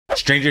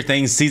Stranger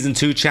Things Season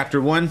 2,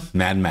 Chapter 1,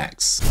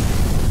 Madmax.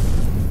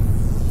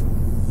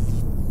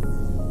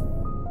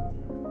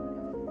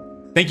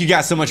 Thank you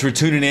guys so much for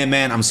tuning in,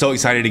 man. I'm so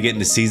excited to get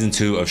into Season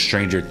 2 of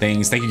Stranger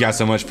Things. Thank you guys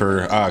so much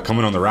for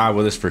coming on the ride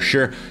with us for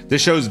sure.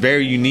 This show is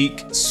very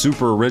unique,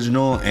 super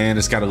original, and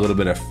it's got a little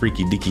bit of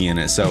freaky deaky in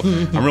it. So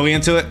I'm really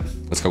into it.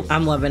 Let's go.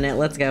 I'm loving it.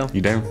 Let's go.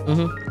 You down?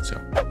 Mm-hmm. Let's go.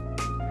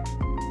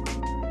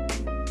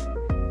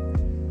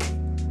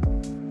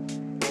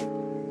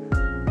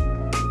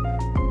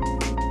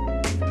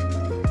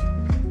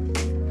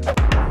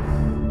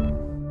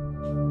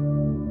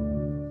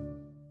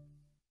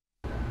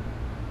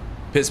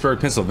 Pittsburgh,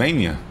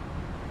 Pennsylvania.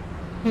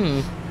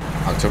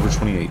 October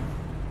 28,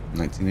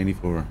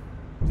 1984.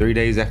 3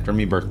 days after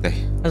me birthday.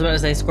 I was about to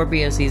say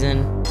Scorpio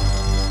season.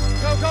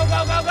 Go, go,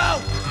 go, go, go!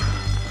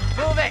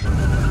 Move it!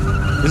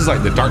 This is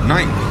like the Dark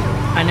Knight.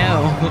 I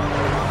know.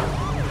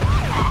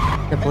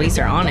 The police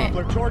are on it.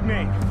 Toward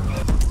me.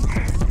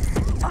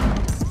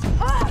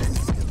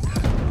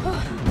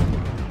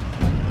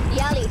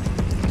 Yali,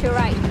 to your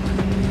right.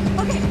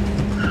 Okay.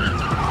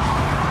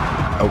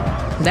 Oh.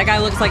 That guy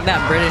looks like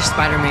that British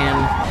Spider-Man.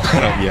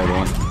 Yeah, the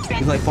one.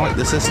 He's like, fight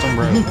the system,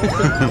 bro. He's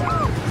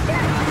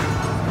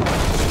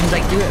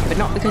like, do it, but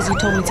not because you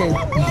told me to.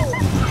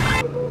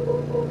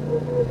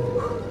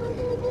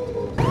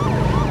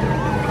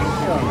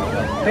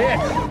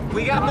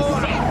 We got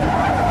more.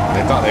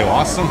 They thought they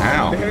lost them?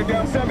 How? Headed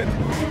down 7.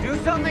 Do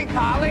something,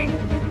 Collie.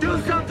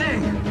 Do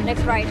something.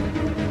 Next right.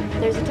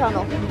 There's a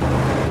tunnel.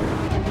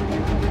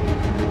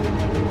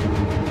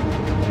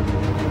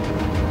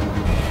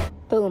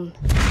 Boom.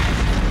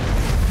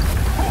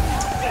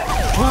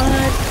 What?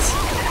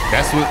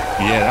 That's what,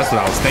 yeah, that's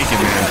what I was thinking,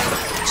 man.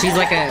 She's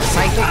like a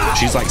psychic?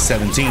 She's like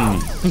 17.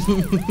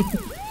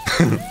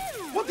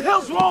 What the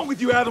hell's wrong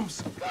with you,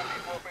 Adams?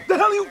 The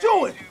hell are you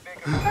doing?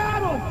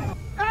 Adams!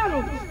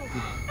 Adams!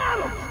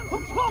 Adams!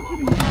 I'm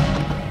talking to you!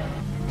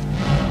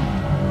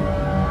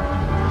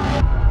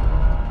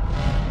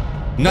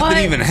 Nothing What?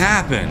 even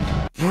happened.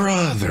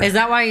 Brother. Is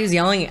that why he's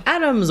yelling,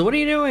 Adams, what are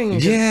you doing?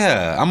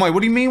 Yeah. I'm like,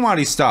 what do you mean why'd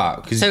he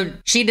stop? 'Cause So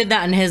she did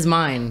that in his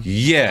mind.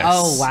 yes.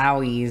 Oh,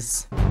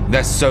 wowies.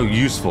 That's so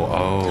useful.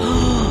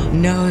 Oh.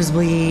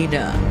 Nosebleed.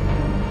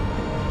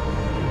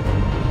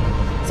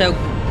 So,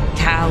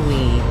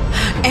 Callie.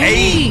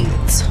 8!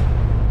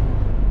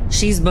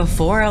 She's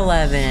before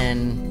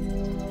 11.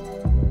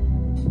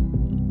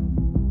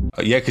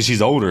 Yeah, because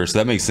she's older, so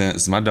that makes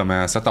sense. My dumb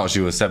ass. I thought she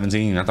was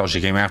 17. I thought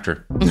she came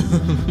after.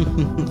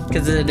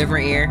 Because it's a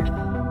different year.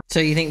 So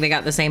you think they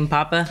got the same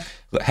papa?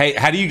 Hey,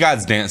 how do you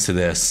guys dance to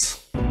this?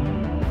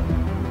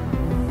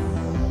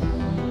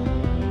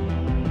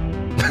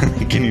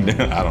 Can you?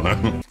 I don't know.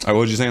 What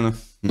was you saying though?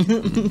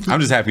 I'm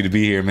just happy to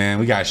be here, man.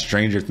 We got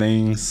Stranger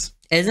Things.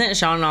 Isn't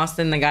Sean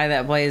Austin the guy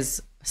that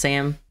plays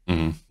Sam?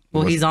 Mm-hmm.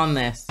 Well, he's on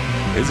this.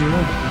 Is he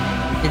really?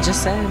 It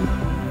just said.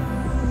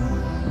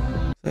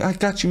 I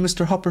got you,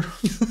 Mr. Hopper.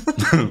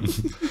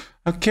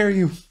 I'll carry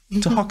you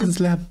to Hawkins'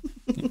 lab.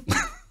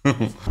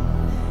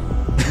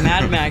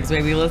 Madmax,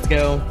 baby, let's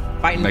go.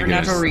 Fighting for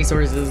natural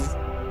resources.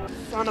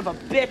 Son of a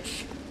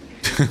bitch!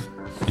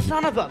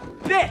 Son of a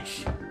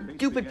bitch!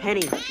 Stupid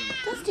Penny.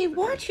 Dusty,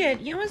 watch it.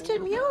 You almost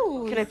did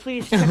mute. Can I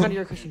please check under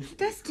your cushion?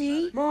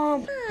 Dusty.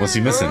 Mom. What's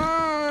he missing?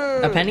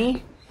 A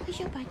penny? Where's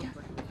your butter?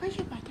 Where's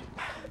your butter?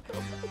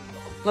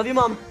 Love you,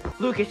 Mom.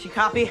 Lucas, you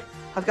copy?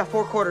 I've got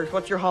 4 quarters.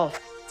 What's your haul?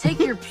 Take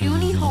your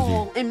puny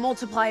haul and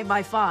multiply it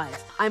by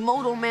 5. I'm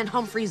old man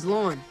Humphrey's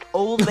lawn.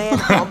 Old man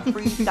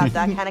Humphreys got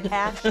that kind of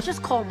cash?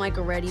 Just call Mike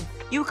already.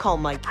 You call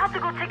Mike. I have to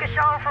go take a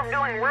shower from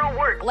doing real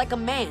work. Like a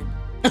man.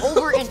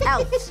 Over and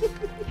out.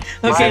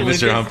 Okay,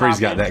 Mr.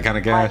 Humphrey's got that kind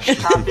of cash.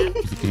 Copy.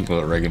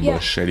 Little Reagan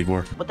Bush,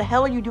 84. What the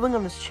hell are you doing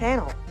on this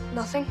channel?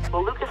 Nothing.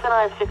 Well, Lucas and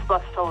I have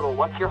 $6 total.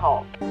 What's your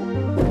haul?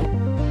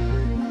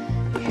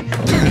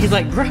 He's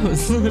like,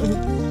 gross.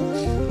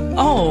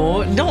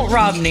 Oh, don't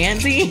rob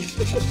Nancy.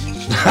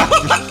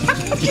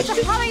 What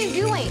the hell are you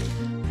doing?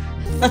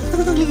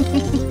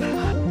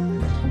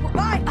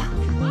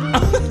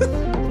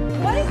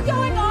 What is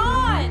going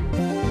on?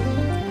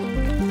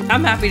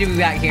 I'm happy to be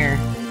back here.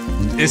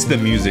 It's the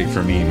music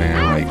for me,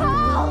 man.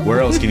 Like, where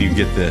else can you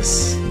get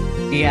this?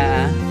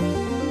 Yeah.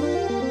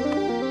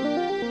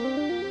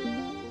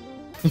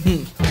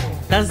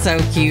 That's so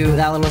cute,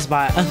 that little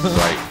spot.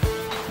 Right.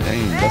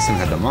 Dang, Dustin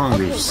had the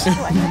mongoose. Okay,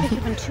 so I'm gonna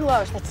give him 2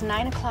 hours. That's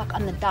 9 o'clock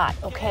on the dot,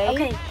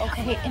 okay?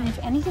 Okay, and if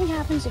anything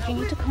happens, if you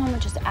need to come home,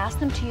 just ask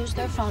them to use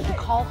their phone and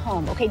call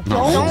home, okay?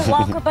 Don't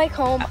walk or bike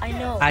home, I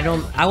know. I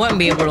wouldn't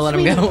be able to let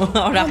him go.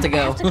 I would have to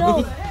go.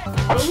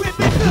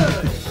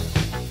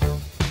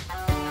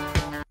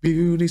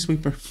 Beauty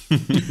sweeper.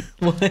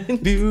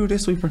 What? Beauty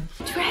sweeper.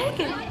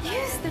 Dragon,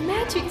 use the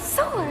magic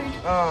sword.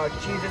 Oh,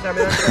 Jesus, I'm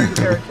in uncharted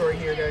territory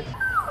here, dude.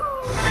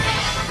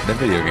 That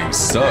video game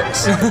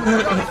sucks.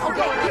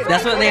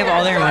 That's what they have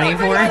all their money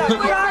for?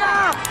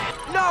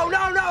 No,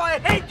 I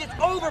hate this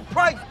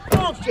overpriced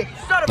bullshit,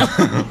 son of a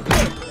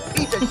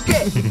piece of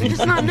shit. You're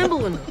just not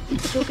nimble enough.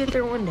 But you'll get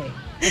there one day.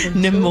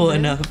 Nimble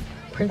enough.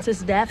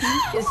 Princess Daphne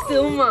is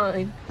still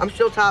mine. I'm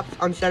still tops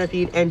on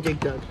Centipede and Dig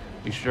Dug.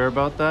 You sure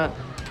about that?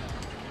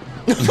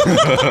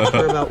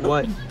 Sure about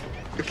what?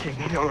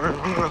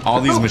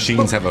 All these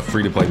machines have a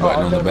free-to-play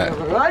button on the back.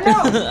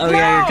 Oh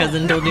yeah, your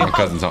cousin told you. My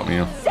cousin taught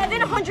me.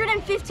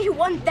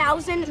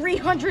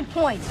 751,300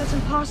 points. That's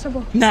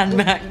impossible.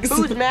 Madmax.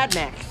 Who's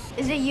Madmax?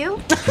 Is it you?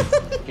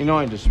 You know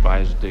I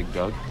despise Dig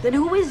Dug. Then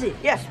who is it?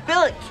 Yeah,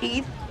 spill it,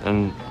 Keith.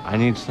 And I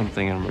need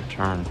something in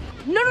return.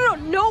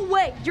 No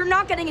way. You're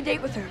not getting a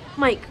date with her.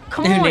 Mike,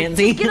 come Ooh, on.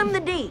 Nancy. Get him the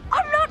date.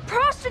 I'm not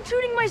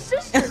prostituting my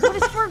sister, but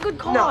it's for a good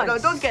cause. No,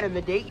 don't get him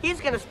the date.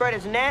 He's gonna spread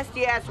his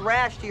nasty-ass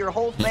rash to your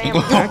whole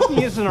family.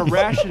 Acne isn't a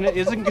rash and it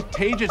isn't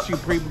contagious, you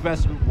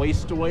prepubescent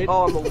wastoid.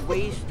 Oh, I'm a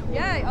waste.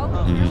 Yeah, You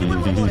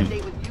wouldn't want to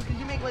date with you because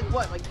you make like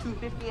what, like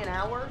 $2.50 an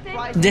hour?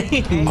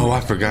 Dang. Oh, I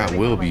forgot.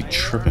 Will be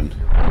tripping.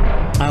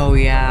 Oh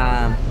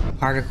yeah,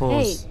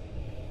 particles.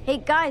 Hey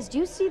guys, do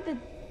you see the...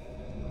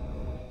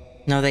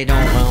 No, they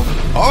don't. Will.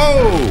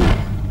 Oh!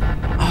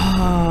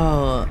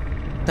 Oh,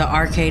 the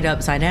arcade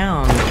upside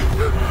down.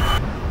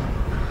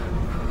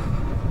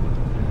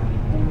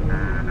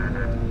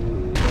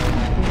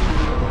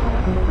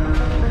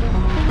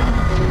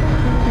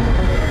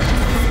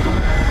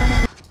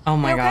 Oh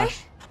my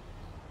gosh.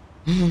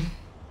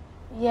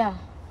 Yeah,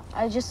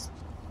 I just...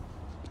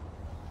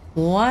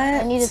 What?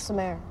 I needed some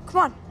air.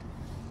 Come on,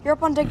 you're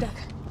up on Dig Dug.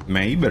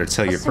 Man, you better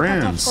tell your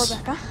friends.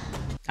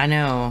 I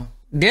know.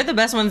 They're the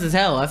best ones to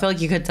tell. I feel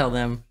like you could tell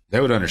them.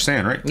 They would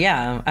understand, right?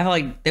 Yeah, I feel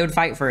like they would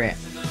fight for it.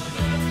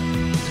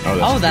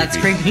 Oh, that's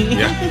creepy.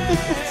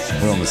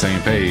 Yeah. We're on the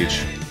same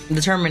page.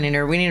 The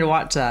Terminator. We need to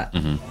watch that.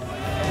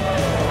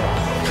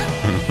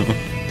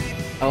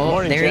 Oh,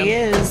 Morning, there Jim. he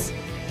is.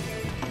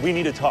 We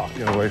need to talk.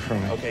 Get away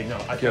from me. Okay, no,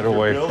 I Get think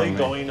away you're really from me.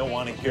 going to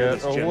want to hear Get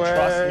this, Jim. away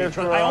Trust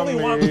me. I only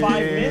want 5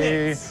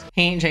 minutes.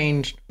 He ain't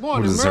changed.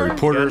 What is this, a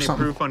reporter or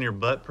something? Proof on your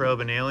butt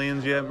probing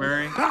aliens yet,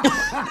 Murray?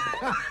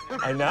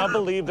 I now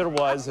believe there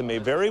was and may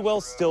very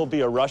well still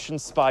be a Russian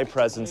spy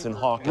presence in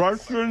Hawkins.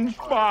 Russian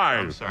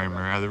spies. Sorry,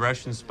 Murray. Are the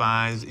Russian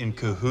spies in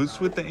cahoots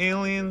with the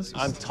aliens?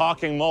 I'm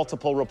talking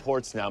multiple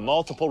reports now.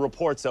 Multiple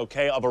reports,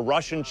 okay, of a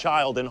Russian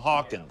child in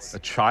Hawkins. A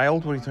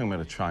child? What are you talking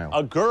about, a child?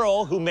 A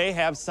girl who may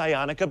have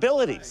psionic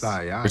abilities.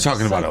 We're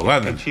talking about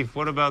 11. Hey, Chief,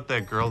 what about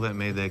that girl that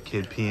made that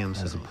kid pee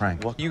himself? As a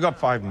prank. You got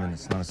 5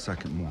 minutes, not a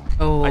second more.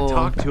 Oh. I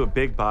talked to a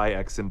Big Buy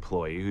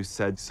ex-employee who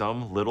said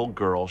some little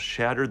girl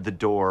shattered the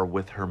door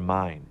with her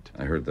mind.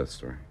 I heard that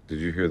story. Did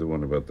you hear the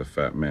one about the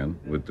fat man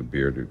with the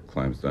beard who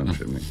climbs down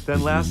chimney?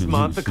 Then last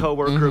month, a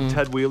coworker of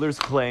Ted Wheeler's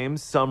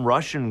claims some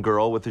Russian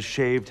girl with a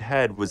shaved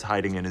head was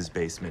hiding in his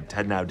basement.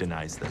 Ted now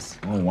denies this.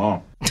 Oh,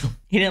 wow.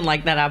 He didn't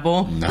like that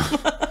apple. No.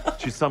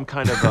 She's some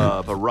kind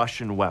of a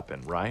Russian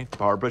weapon, right?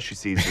 Barbara, she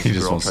sees He this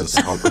just girl, wants tries to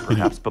to help her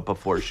perhaps, but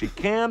before she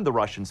can, the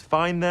Russians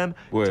find them,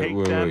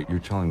 take them, You're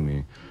telling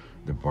me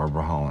that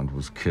Barbara Holland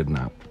was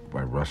kidnapped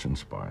by Russian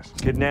spies?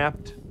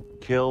 kidnapped,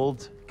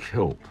 killed.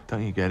 Killed.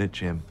 Don't you get it,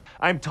 Jim?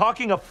 I'm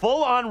talking a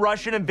full-on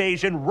Russian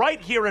invasion right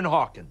here in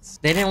Hawkins.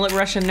 They didn't look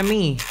Russian to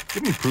me.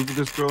 Give me proof of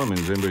this girl. I mean,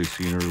 has anybody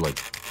seen her, like,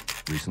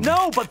 recently?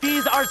 No, but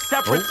these are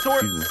separate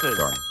sources.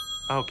 Sorry.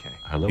 Okay.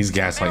 He's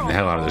gaslighting the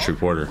hell out of this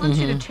reporter. I want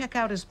you to check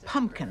out his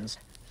pumpkins.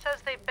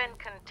 Says they've been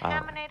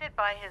contaminated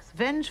by his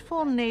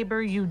Vengeful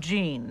neighbor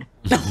Eugene.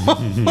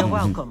 You're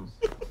welcome.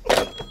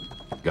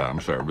 God,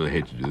 I'm sorry. I really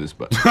hate to do this,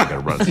 but I gotta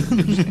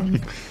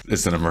run.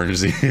 It's an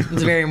emergency.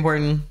 It's very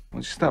important. Why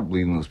don't you stop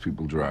bleeding those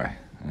people dry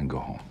and go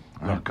home?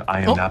 Look,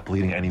 I am not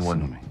bleeding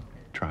anyone.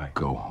 Try.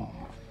 Go home.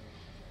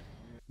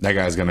 That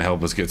guy's gonna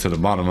help us get to the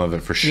bottom of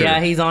it for sure.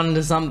 Yeah, he's on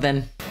to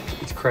something.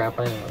 It's crap,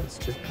 I know. It's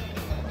just...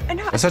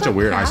 That's such a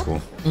weird high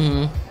school.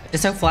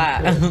 It's so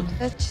flat.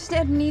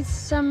 It needs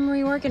some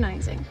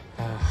reorganizing.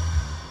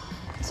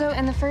 So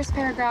in the first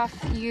paragraph,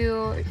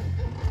 you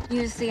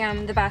use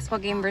the basketball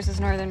game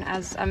versus Northern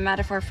as a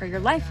metaphor for your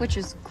life, which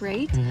is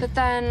great. But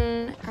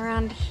then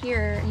around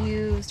here,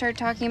 you start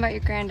talking about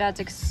your granddad's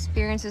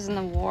experiences in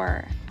the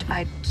war.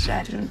 I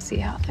didn't see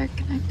how they're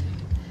connected.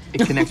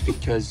 It connects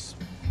because,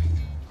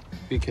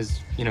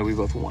 you know, we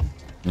both won.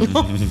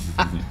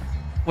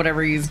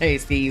 Whatever you say,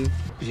 Steve.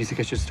 Do you think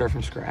I should start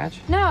from scratch?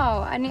 No,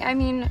 I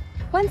mean,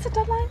 when's the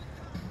deadline?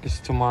 It's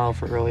tomorrow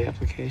for early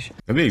application.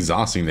 It'd be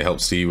exhausting to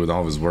help Steve with all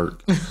of his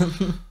work.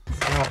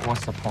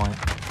 What's the point?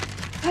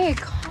 Hey,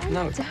 calm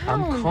down.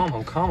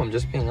 I'm calm. I'm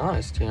just being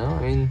honest, you know?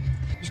 I mean,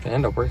 I'm just gonna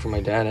end up working for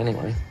my dad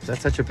anyway. Is that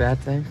such a bad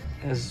thing?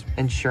 As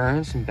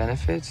insurance and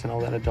benefits and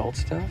all that adult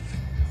stuff?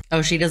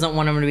 Oh, she doesn't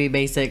want him to be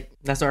basic.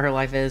 That's what her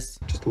life is.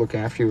 Just look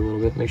after you a little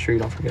bit. Make sure you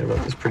don't forget about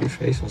this pretty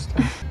face and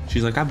stuff.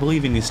 She's like, I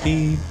believe in you,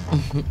 Steve.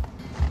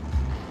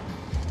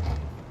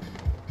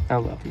 I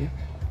love you.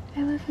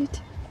 I love you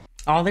too.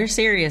 Oh, they're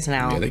serious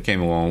now. Yeah, they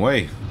came a long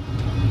way.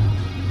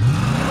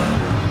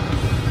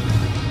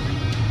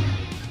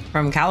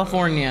 From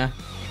California.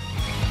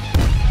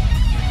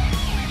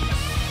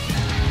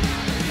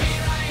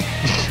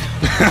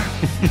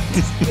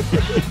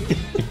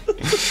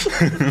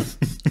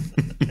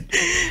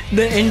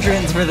 The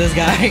entrance for this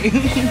guy.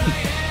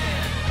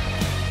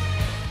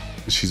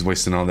 She's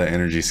wasting all that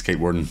energy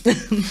skateboarding.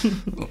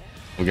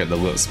 We got the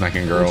lip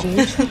smacking girl. Would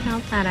you check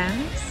out that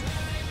ass?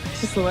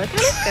 Just look at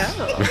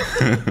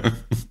it go.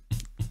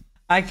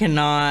 I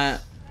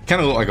cannot.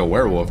 Kind of look like a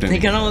werewolf, didn't They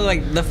kind of look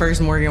like the first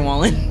Morgan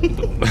Wallen.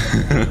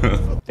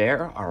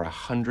 There are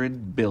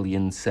 100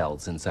 billion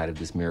cells inside of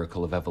this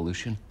miracle of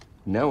evolution.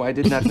 No, I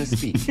did not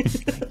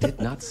misspeak. I did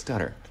not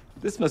stutter.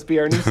 This must be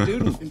our new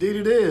student. Indeed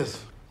it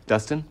is.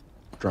 Dustin,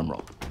 drum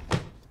roll.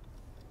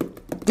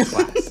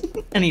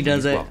 And he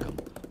does it. Welcome.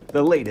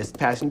 The latest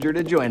passenger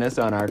to join us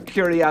on our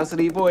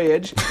curiosity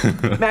voyage,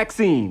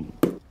 Maxine.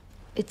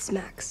 It's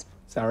Max.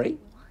 Sorry?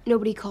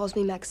 Nobody calls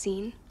me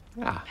Maxine.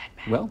 Ah,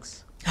 well.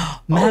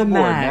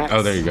 Madmax.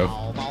 Oh, there you go.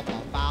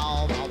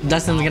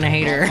 Dustin's gonna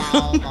hate her.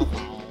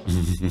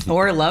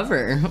 Or love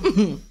her.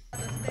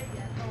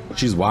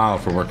 She's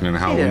wild for working in a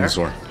Halloween there.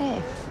 store.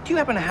 Hey, do you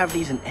happen to have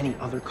these in any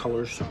other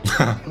colors?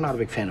 I'm not a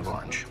big fan of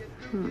orange.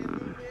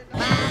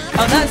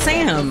 Oh, that's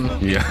Sam.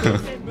 Yeah.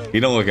 He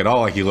don't look at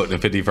all like he looked in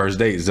 50 First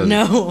Dates, does he?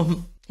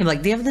 No. He's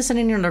like, do you have this in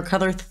any other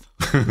color?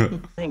 I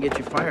can get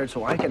you fired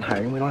so I can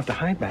hire you. We don't have to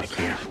hide back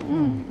here.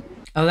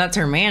 Oh, that's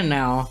her man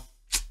now.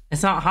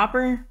 It's not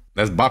Hopper?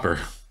 That's Bopper.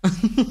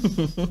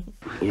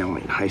 You know,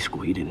 in high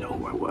school, you didn't know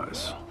who I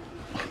was.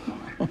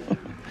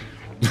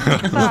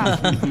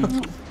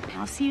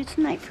 I'll see you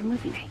tonight for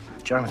movie night.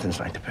 Jonathan's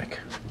night to pick.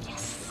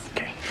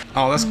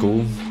 Oh, that's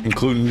cool.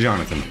 Including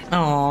Jonathan.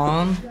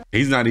 Aww.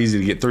 He's not easy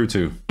to get through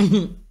to.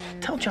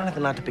 Tell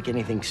Jonathan not to pick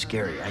anything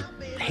scary. I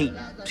hate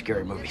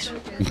scary movies.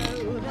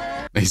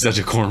 He's such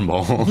a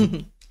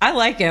cornball. I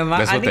like him.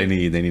 That's I what they think-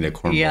 need. They need a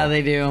cornball. Yeah,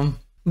 they do.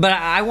 But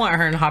I want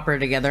her and Hopper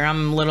together.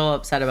 I'm a little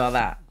upset about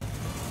that.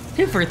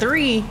 2 for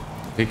 3.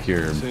 Pick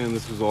your... Saying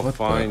this was all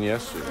fine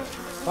yesterday.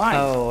 Fine.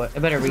 Oh, it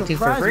better be 2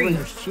 for 3.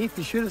 Winners, Chief,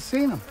 you should have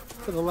seen him.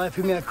 For the life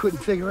of me, I couldn't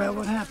figure out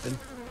what happened.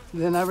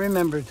 Then I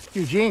remembered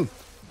Eugene.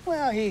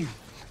 Well, he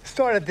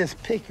started this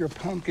pick your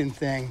pumpkin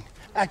thing.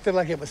 Acted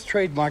like it was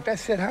trademarked. I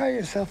said, hire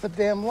yourself a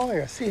damn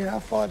lawyer. See how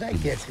far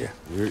that gets you.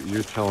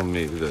 You're telling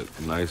me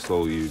that nice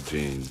old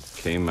Eugene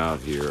came out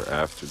here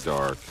after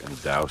dark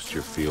and doused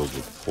your field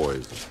with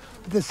poison.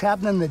 This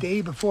happening the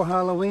day before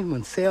Halloween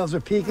when sales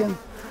are peaking.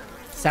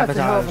 That's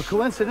a hell of a Sabotage.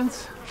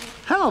 coincidence.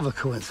 Hell of a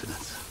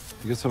coincidence.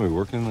 You got somebody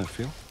working in that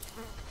field?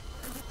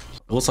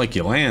 It looks like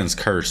your land's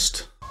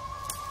cursed.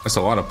 That's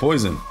a lot of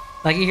poison.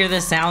 Like, you hear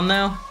this sound,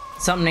 though?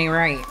 Something ain't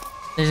right.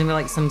 There's gonna be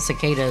like some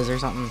cicadas or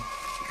something.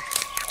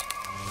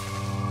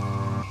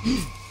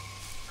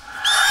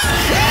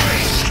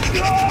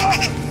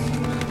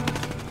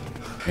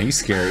 Man, you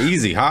scare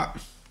easy, Hop.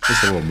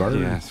 Just a little bird.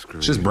 Yeah,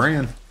 It's just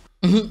Bran.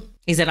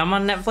 He said, I'm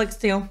on Netflix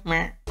too.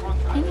 Meh.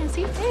 Hey,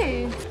 Nancy.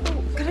 Hey.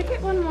 Oh, could I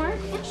get one more?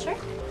 Yeah, sure.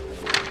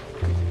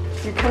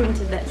 You're coming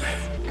to this.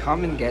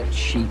 Come and get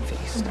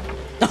sheet-faced.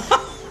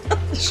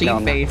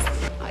 Sheet-faced.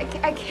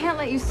 I can't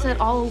let you sit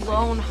all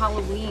alone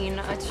Halloween.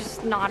 It's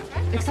just not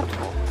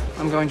acceptable.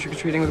 I'm going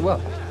trick-or-treating with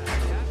Will.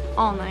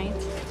 All night.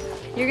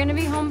 You're gonna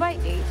be home by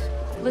 8,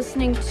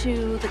 listening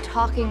to the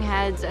Talking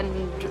Heads and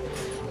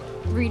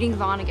reading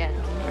Vonnegut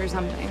or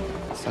something.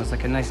 Sounds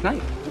like a nice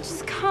night.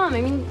 Just come.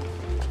 I mean,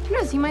 who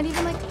knows? You might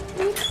even like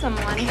meet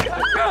someone.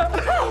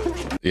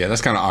 Yeah,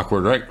 that's kind of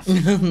awkward, right?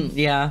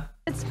 Yeah.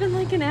 It's been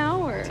like an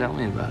hour. Tell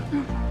me about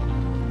it.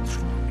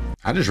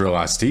 I just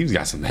realized Steve's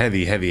got some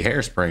heavy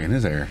hairspray in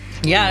his hair.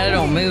 Yeah, it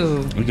don't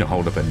move. We can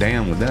hold up a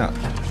dam with that.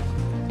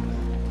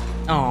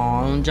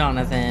 Aw,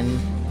 Jonathan.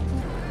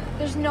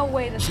 There's no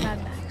way that's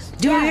Madmax.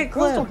 Dude, yeah, it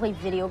girls clip. don't play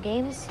video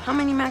games. How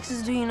many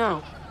Maxes do you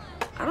know?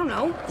 I don't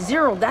know.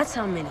 0, that's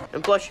how many.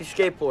 And plus, she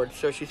skateboards,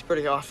 so she's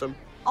pretty awesome.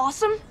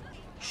 Awesome?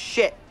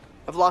 Shit,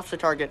 I've lost the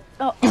target.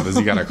 Oh, does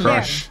he got a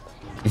crush?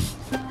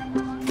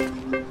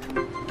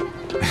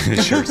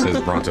 His shirt says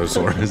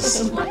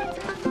Brontosaurus.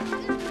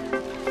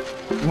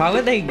 Why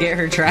would they get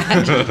her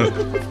trash?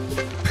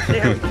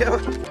 There we go.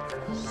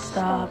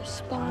 Stop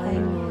spying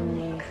on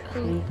me,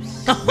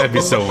 creeps. That'd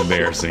be so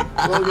embarrassing.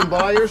 Logan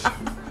Byers.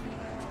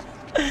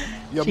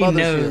 Your She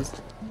mother's knows. here.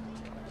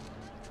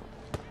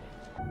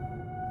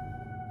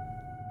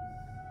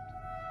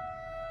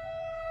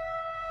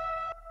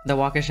 The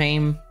walk of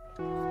shame.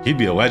 He'd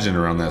be a legend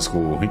around that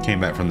school. He came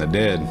back from the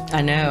dead.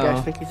 I You guys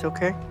know. think he's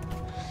okay?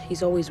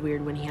 He's always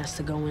weird when he has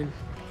to go in.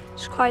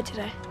 It's quiet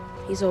today.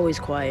 He's always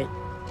quiet.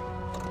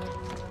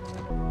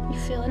 You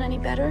feeling any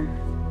better?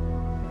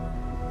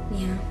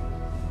 Yeah.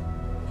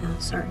 Oh,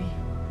 sorry.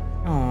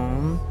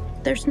 Aw.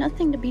 There's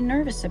nothing to be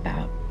nervous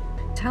about.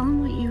 Tell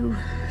him what you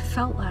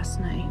felt last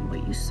night,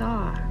 what you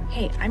saw.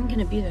 Hey, I'm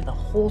gonna be there the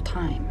whole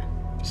time,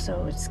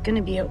 so it's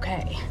gonna be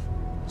okay.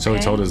 So he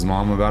Okay. told his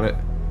mom about it.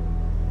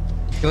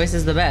 Joyce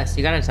is the best.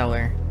 You gotta tell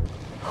her.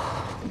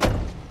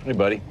 Hey,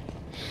 buddy.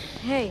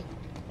 Hey.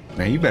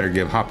 Man, you better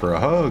give Hopper a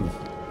hug.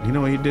 You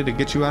know what he did to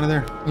get you out of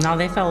there? No,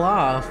 they fell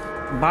off.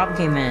 Bob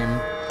came in.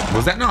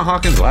 Was that not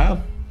Hawkins'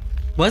 lab?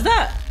 Was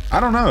that? I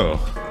don't know.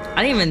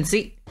 I didn't even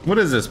see. What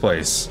is this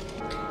place?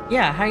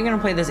 Yeah, how are you gonna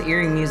play this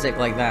eerie music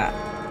like that?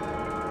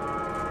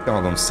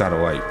 All them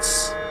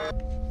satellites.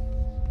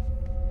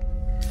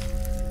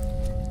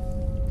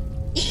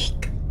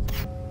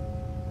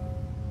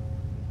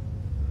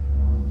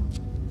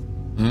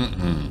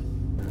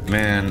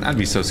 Man, I'd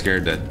be so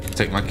scared to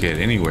take my kid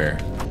anywhere.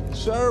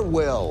 Sir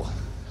Will,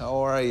 how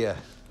are you?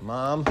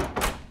 Mom?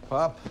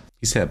 Pop?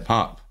 He said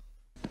pop.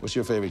 What's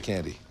your favorite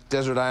candy?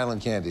 Desert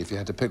Island candy, if you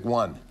had to pick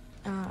one.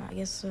 I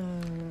guess,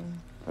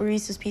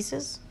 Reese's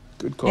Pieces?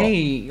 Good call.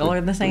 Hey, y'all are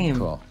the same. Good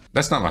call.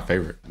 That's not my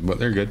favorite, but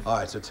they're good. All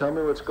right, so tell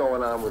me what's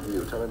going on with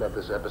you. Tell me about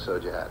this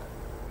episode you had.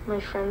 My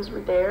friends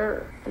were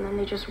there, and then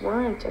they just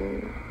weren't,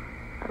 and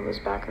I was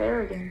back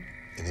there again.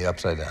 In the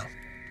Upside Down.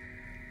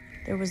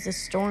 There was this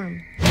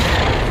storm.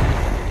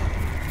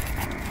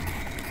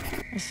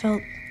 I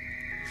felt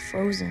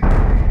frozen.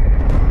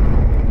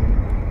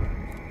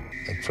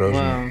 Like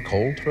frozen? Wow.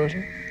 Cold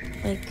frozen?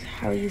 Like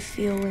how you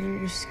feel when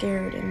you're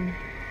scared and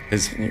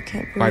His you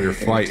can't fight or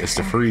breathe flight or is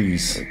to talk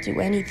freeze. or do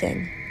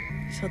anything.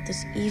 I felt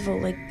this evil,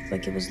 like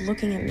it was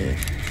looking at me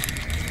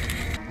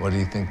What do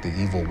you think the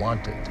evil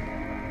wanted?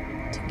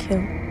 to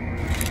kill.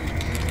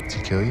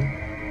 To kill you?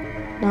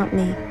 Not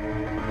me.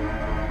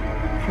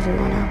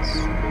 Everyone else.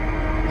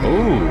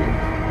 Ooh.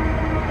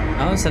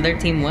 Oh, so they're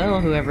Team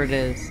Will, whoever it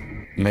is.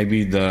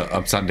 Maybe the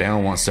Upside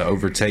Down wants to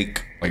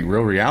overtake like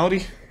real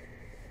reality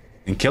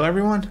and kill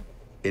everyone?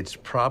 It's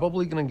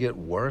probably gonna get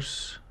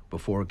worse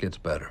before it gets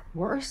better.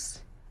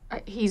 Worse?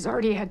 He's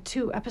already had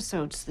 2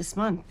 episodes this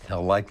month.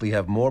 He'll likely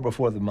have more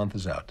before the month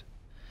is out.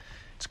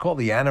 It's called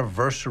the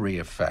anniversary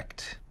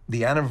effect.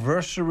 The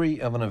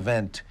anniversary of an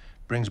event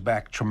brings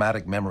back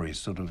traumatic memories,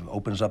 sort of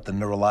opens up the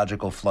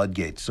neurological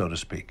floodgates, so to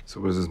speak.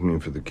 So what does this mean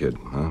for the kid,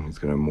 huh? He's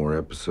gonna have more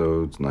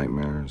episodes,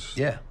 nightmares.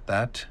 Yeah,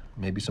 that,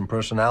 maybe some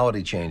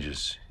personality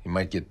changes. He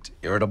might get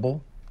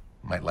irritable,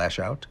 might lash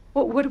out.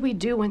 Well, what do we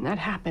do when that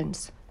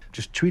happens?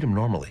 Just treat him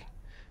normally.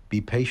 Be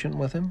patient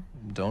with him.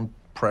 Don't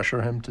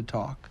pressure him to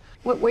talk.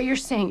 What you're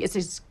saying is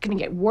it's gonna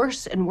get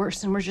worse and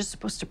worse, and we're just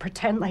supposed to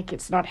pretend like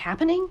it's not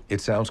happening? It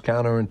sounds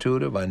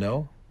counterintuitive, I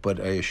know, but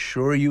I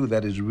assure you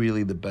that is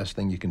really the best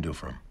thing you can do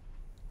for him.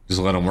 Just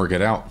let him work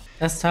it out.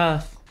 That's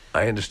tough.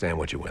 I understand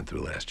what you went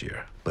through last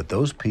year, but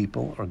those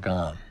people are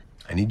gone.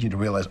 I need you to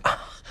realize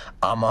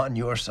I'm on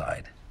your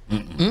side.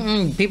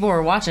 People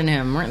were watching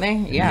him, weren't they?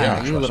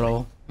 Yeah, you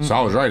little. So I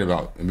was right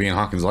about it being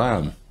Hawkins'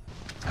 lab.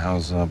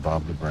 How's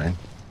Bob the Brain?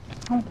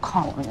 Don't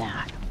call him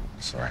that.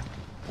 Sorry,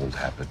 old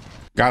habit.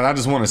 God, I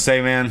just want to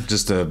say, man,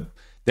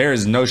 there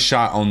is no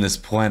shot on this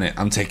planet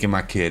I'm taking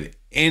my kid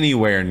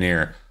anywhere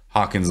near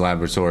Hawkins'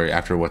 laboratory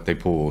after what they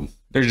pulled.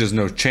 There's just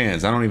no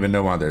chance. I don't even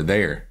know why they're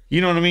there.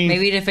 You know what I mean?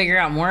 Maybe to figure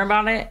out more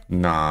about it?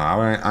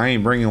 Nah, I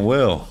ain't bringing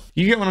Will.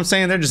 You get what I'm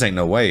saying? There just ain't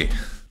no way.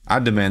 I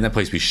demand that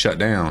place be shut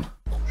down.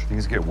 If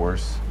things get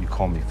worse, you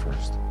call me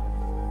first.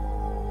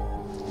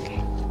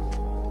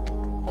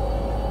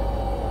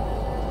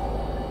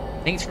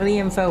 Thanks for the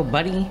info,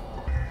 buddy.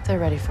 They're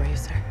ready for you,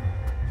 sir.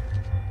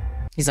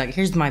 He's like,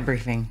 here's my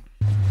briefing.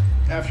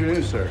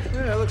 Afternoon, sir.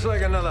 Yeah, looks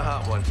like another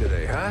hot one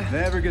today, huh?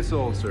 Never gets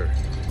old, sir.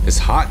 It's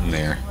hot in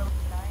there.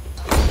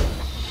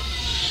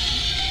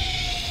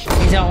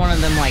 He's got one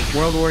of them like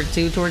World War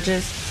II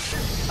torches.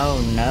 Oh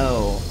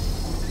no.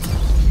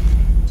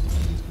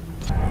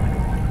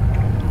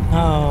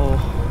 Oh.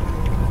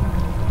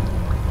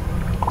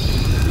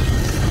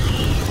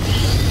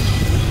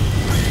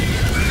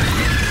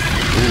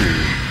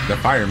 Ooh, the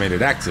fire made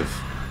it active.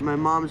 My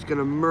mom's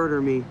gonna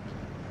murder me.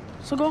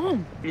 So go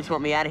home. You just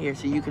want me out of here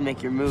so you can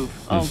make your move.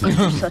 Oh, because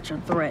you're such a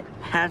threat.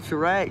 That's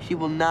right. She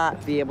will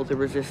not be able to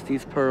resist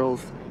these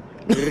pearls.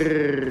 10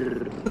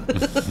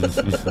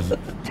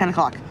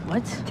 o'clock.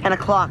 What? 10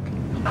 o'clock.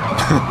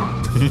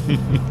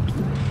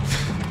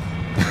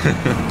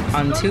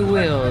 On 2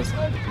 wheels.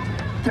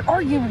 They're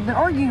arguing. They're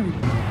arguing.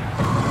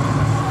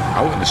 I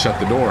wouldn't have shut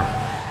the door.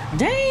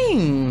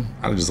 Dang.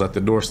 I'd have just let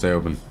the door stay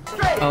open.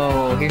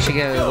 Oh, here she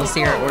goes. Let's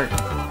see her at work.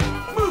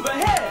 Move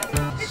ahead.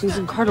 She's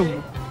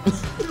incredible.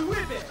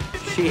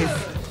 She's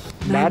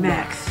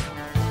Madmax.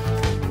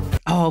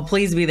 Oh,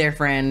 please be their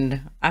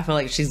friend. I feel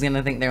like she's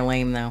gonna think they're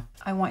lame though.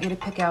 I want you to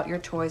pick out your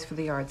toys for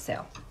the yard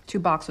sale. 2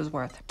 boxes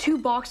worth. 2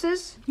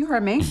 boxes? You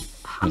heard me.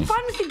 I'm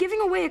fine with you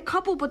giving away a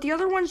couple, but the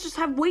other ones just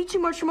have way too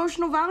much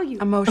emotional value.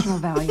 Emotional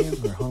value.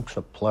 They're hunks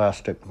of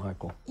plastic,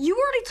 Michael. You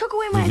already took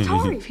away my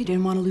Atari. If you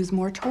didn't want to lose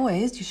more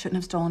toys, you shouldn't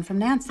have stolen from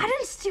Nancy. I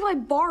didn't steal, I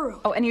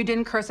borrowed. Oh, and you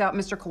didn't curse out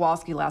Mr.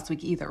 Kowalski last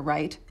week either,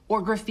 right?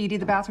 Or graffiti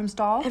the bathroom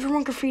stall?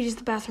 Everyone graffitis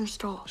the bathroom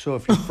stall. So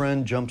if your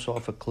friend jumps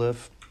off a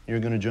cliff, you're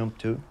gonna jump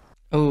too?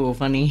 Oh,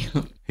 funny.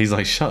 He's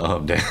like, shut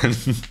up, Dad.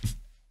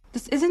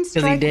 This isn't he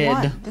strike did.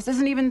 1. This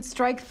isn't even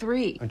strike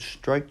 3. It's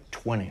strike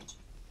 20.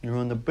 You're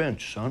on the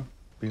bench, son.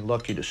 Be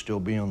lucky to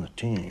still be on the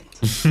team.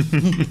 2.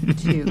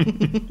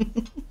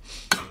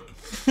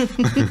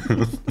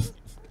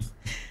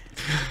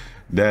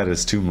 That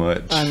is too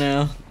much. I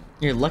know.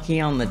 You're lucky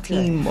on the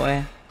team,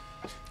 boy.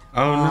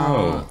 Oh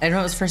no. I know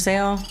it was for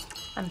sale.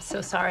 I'm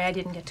so sorry I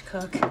didn't get to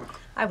cook.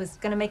 I was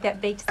gonna make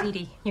that baked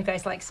ziti you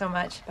guys like so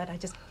much, but I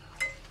just...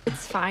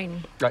 It's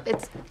fine. Right.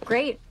 It's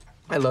great.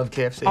 I love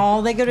KFC.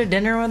 Oh, they go to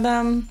dinner with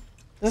them?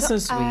 That's so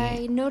sweet.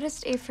 I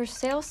noticed a for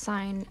sale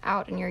sign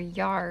out in your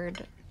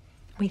yard.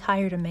 We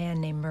hired a man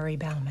named Murray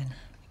Bauman.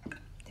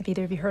 Have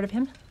either of you heard of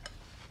him?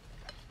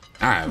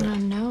 I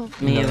haven't. No.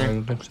 Me either. I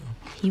don't think so.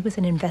 He was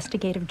an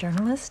investigative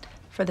journalist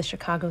for the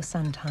Chicago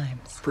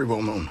Sun-Times. Pretty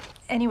well known.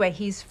 Anyway,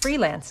 he's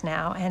freelance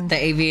now, and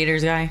The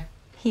aviators guy.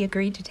 he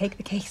agreed to take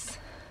the case.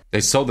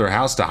 They sold their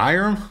house to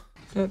hire him?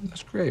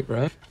 That's great,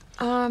 right?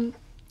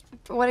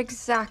 What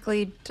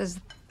exactly does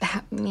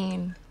that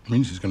mean?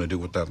 Means he's gonna do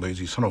what that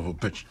lazy son of a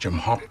bitch Jim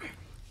Hop.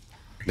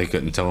 They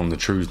couldn't tell him the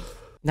truth.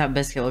 That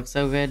biscuit looks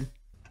so good.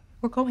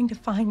 We're going to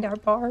find our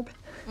Barb.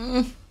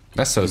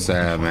 That's so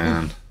sad,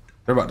 man.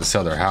 They're about to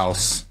sell their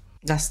house.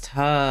 That's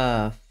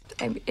tough.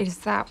 Is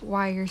that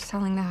why you're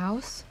selling the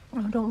house?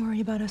 Oh, don't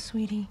worry about us,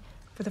 sweetie.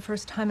 For the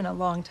first time in a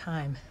long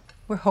time,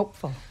 we're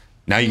hopeful.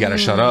 Now you gotta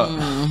shut up.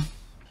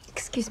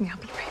 Excuse me, I'll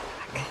be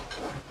right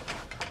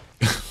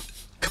back.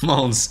 Come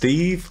on,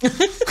 Steve.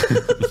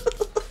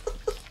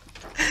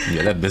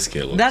 Yeah, that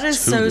biscuit looks That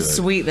is too so good.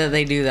 sweet that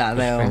they do that,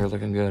 though. Finger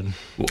looking good.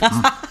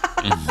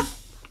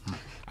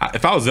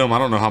 If I was them, I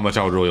don't know how much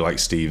I would really like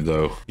Steve,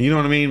 though. You know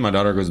what I mean? My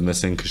daughter goes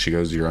missing because she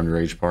goes to your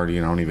underage party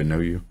and I don't even know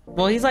you.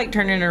 Well, he's like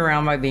turning it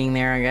around by being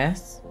there, I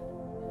guess.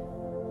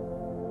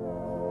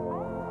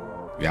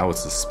 Yeah, I would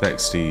suspect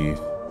Steve.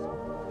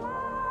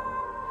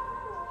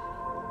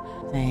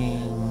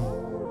 Dang.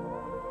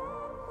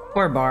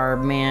 Poor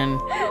Barb, man.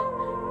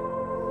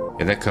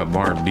 Yeah, that cut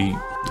Barb deep.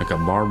 Like a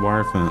barbed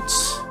wire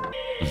fence.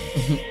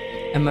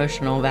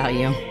 Emotional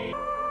value.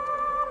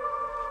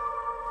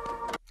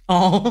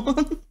 Oh.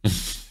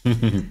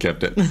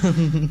 Kept it.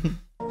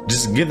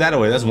 Just give that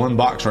away. That's one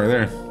box right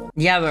there.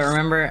 Yeah, but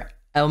remember,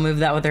 Elle moved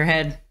that with her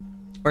head.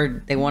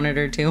 Or they wanted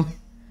her to.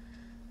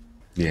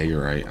 Yeah,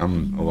 you're right.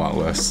 I'm a lot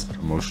less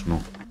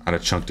emotional. I'd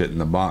have chunked it in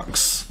the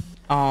box.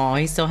 Oh,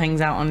 he still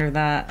hangs out under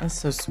that. That's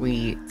so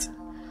sweet.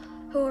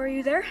 Oh, are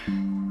you there?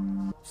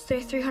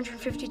 Stay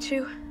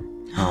 352.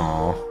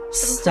 Oh.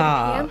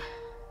 Stop.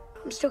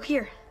 I'm still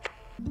here.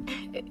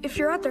 If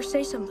you're out there,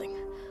 say something.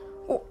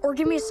 Or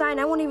give me a sign.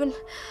 I won't even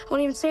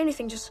say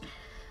anything. Just,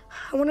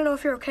 I want to know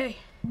if you're okay.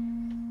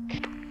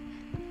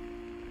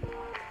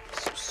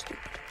 So stupid.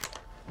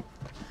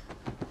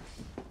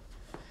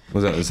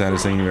 Was that the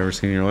saddest thing you've ever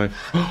seen in your life?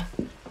 Hello,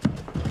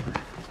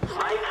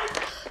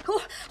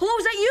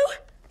 is that you?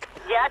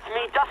 Yeah, it's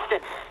me,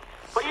 Dustin.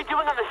 What are you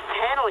doing on this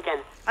channel again?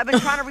 I've been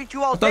trying to reach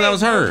you all day. thought that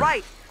was her.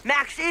 Right.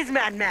 Max is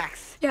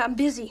Madmax. Yeah, I'm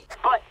busy.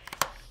 But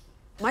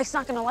Mike's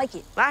not gonna like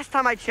it. last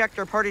time I checked,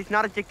 our party's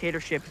not a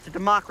dictatorship. It's a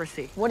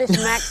democracy. What if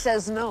Max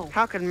says no?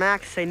 How can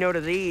Max say no to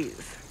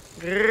these?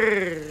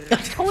 I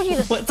told you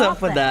to What's stop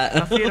up with that?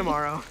 I'll see you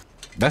tomorrow.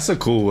 That's a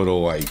cool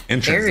little like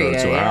entrance though,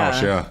 Area, to a yeah.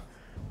 house, yeah.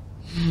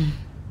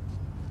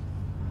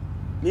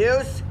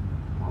 Muse?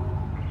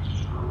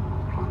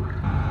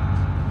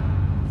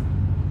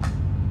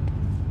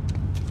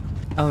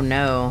 Oh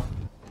no.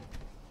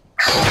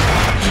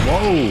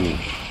 Whoa.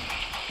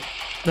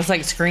 That's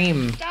like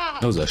Scream.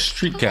 There was a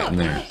street cat in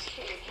there.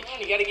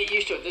 You gotta get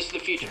used to it. This is the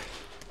future.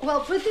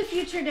 Well, put the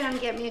future down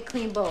and get me a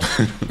clean bowl.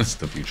 That's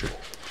the future.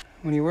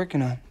 What are you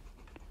working on?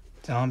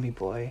 Zombie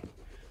boy.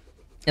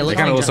 It looks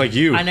kinda looks like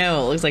you. I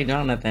know, it looks like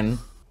Jonathan.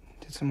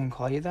 Did someone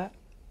call you that?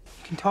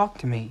 You can talk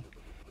to me.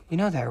 You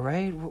know that,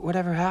 right?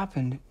 Whatever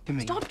happened to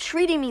me? Stop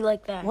treating me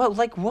like that. What?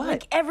 Like what?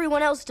 Like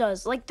everyone else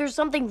does. Like there's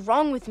something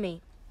wrong with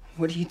me.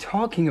 What are you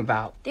talking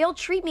about? They all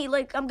treat me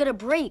like I'm gonna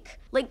break.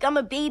 Like I'm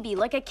a baby.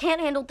 Like I can't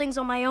handle things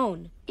on my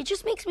own. It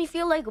just makes me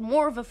feel like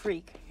more of a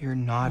freak. You're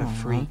not a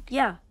freak.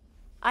 Yeah,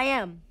 I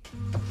am.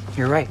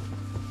 You're right.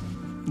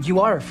 You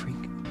are a freak.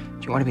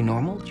 Do you want to be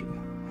normal? Do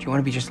you want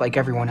to be just like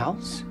everyone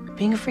else?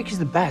 Being a freak is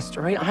the best,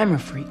 all right? I'm a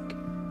freak.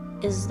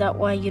 Is that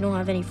why you don't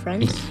have any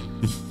friends?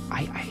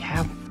 I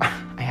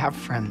have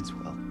friends,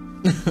 Will.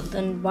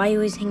 Then why are you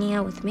always hanging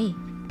out with me?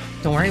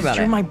 Don't worry about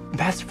You're it. my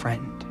best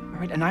friend, all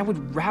right? And I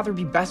would rather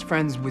be best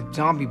friends with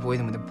Zombie Boy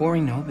than with a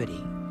boring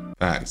nobody.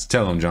 Facts.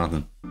 Tell him,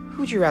 Jonathan. Who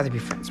would you rather be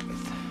friends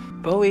with?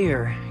 Bowie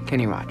or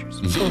Kenny Rogers?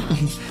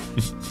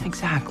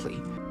 Exactly.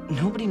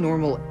 Nobody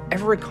normal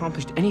ever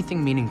accomplished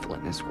anything meaningful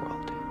in this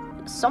world.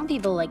 Some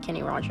people like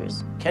Kenny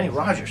Rogers. Kenny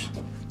Rogers.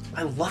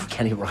 I love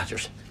Kenny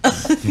Rogers.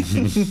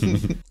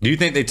 Do you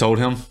think they told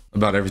him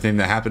about everything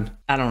that happened?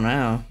 I don't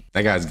know.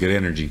 That guy's good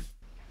energy.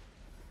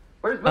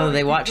 Oh,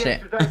 they watched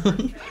it.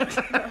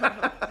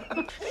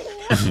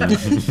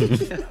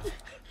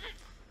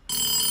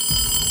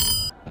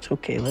 It's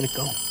okay, let it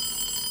go.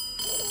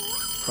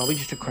 Probably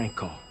just a crank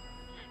call.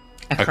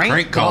 A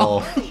crank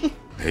call?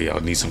 Hey,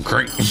 y'all need some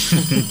crank.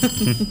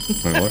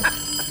 Wait, what?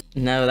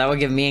 No, that would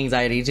give me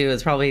anxiety too.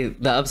 It's probably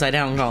the upside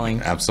down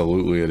calling.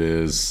 Absolutely it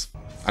is.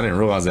 I didn't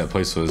realize that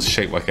place was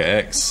shaped like an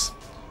X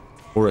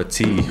or a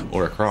T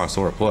or a cross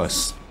or a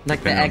plus.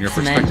 Like the depending on your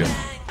X-Men.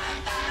 perspective.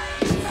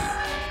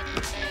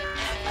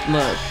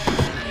 Look,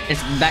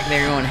 it's back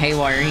there going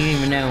haywire. You didn't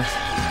even know.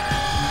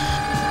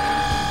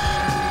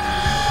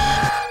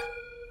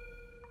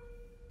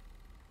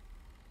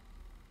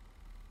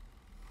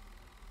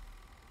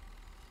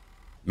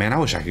 Man, I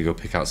wish I could go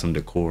pick out some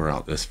decor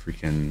out this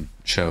freaking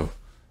show.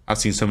 I've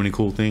seen so many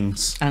cool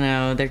things. I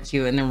know, they're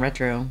cute and they're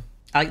retro.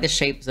 I like the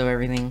shapes of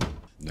everything.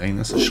 Dang,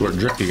 that's a short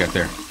drip you got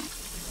there.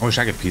 I wish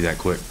I could pee that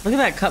quick. Look at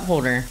that cup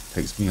holder.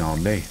 Takes me all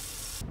day.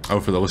 Oh,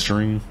 for the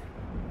Listerine.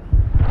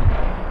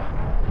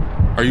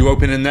 Are you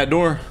opening that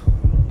door?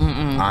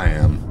 I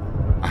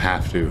am. I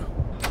have to.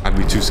 I'd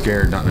be too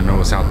scared not to know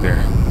what's out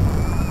there.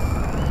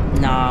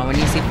 Nah, when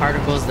you see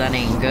particles, that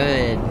ain't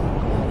good.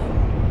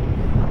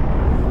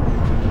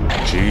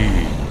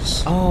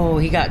 Jeez. Oh,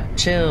 he got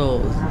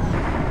chills.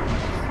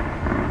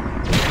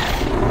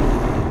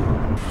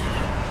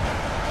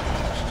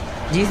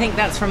 Do you think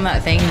that's from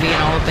that thing being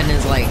all up in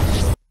his like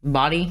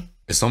body?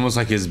 It's almost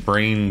like his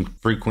brain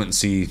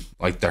frequency,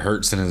 like the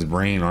hertz in his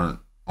brain aren't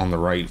on the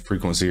right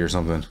frequency or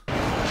something.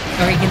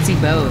 Or he can see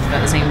both at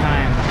the same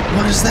time.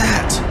 What is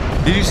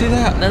that? Did you see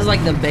that? That's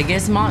like the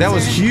biggest monster. That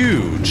was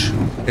huge.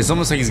 It's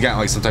almost like he's got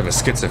like some type of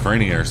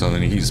schizophrenia or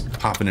something. He's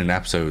popping in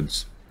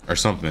episodes or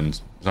something.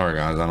 Sorry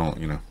guys, I don't,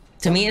 you know.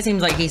 To me, it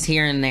seems like he's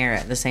here and there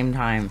at the same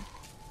time.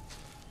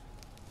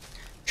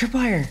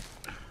 Tripwire.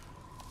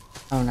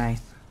 Oh, nice.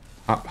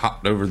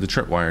 Hopped over the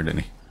tripwire,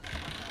 didn't he?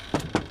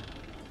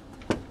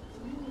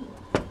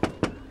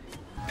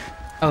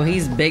 Oh,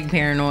 he's big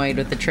paranoid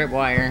with the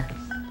tripwire.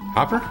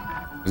 Hopper?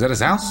 Is that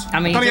his house? I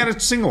mean, I thought he had a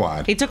single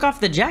wide. He took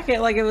off the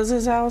jacket like it was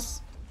his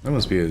house. That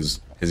must be his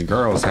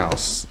girl's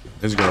house.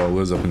 His girl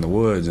lives up in the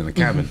woods in a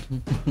cabin.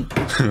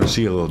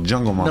 She a little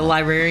jungle mama. The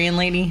librarian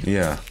lady?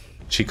 Yeah.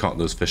 She caught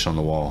those fish on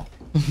the wall.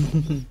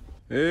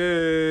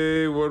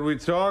 Hey, what'd we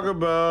talk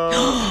about?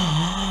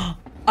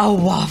 A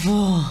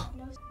waffle.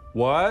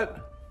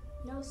 What?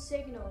 No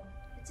signal.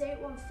 It's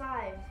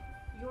 815.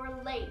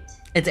 You're late.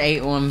 It's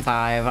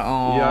 815.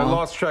 Oh. Yeah, I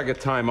lost track of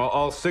time.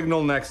 I'll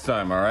signal next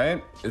time, all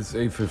right? It's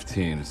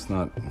 8:15. It's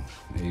not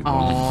 8:15.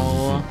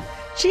 Oh.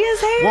 She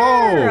has hair.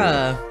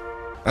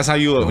 Whoa. That's how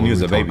you look when you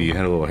was a baby. You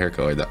had a little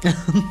haircut like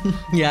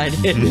that. Yeah, I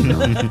did.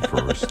 Dinner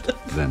first,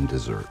 then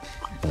dessert.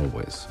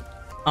 Always.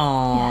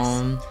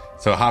 Oh.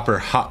 So Hopper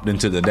hopped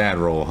into the dad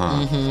role,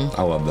 huh?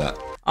 I love that.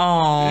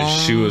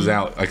 Oh. She was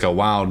out like a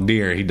wild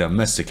deer. He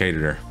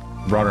domesticated her.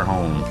 Brought her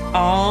home.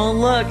 Oh,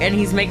 look, and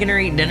he's making her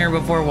eat dinner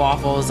before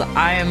waffles.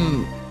 I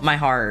am my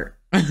heart.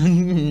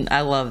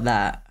 I love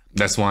that.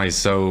 That's why he's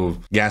so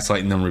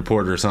gaslighting them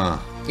reporters, huh?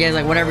 Yeah, it's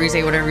like whatever you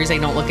say,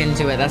 don't look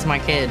into it. That's my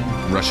kid.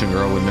 Russian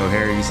girl with no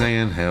hair, you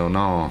saying? Hell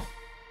no.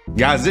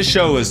 Guys, this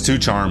show is too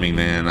charming,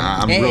 man.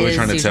 I'm really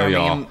trying to tell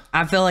y'all.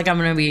 I feel like I'm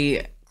gonna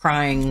be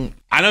crying.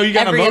 I know you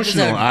got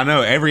emotional. Episode. I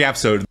know every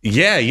episode.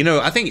 Yeah, you know,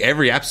 I think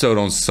every episode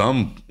on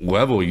some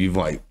level you've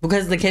like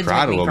because the kids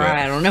make me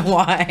cry. I don't know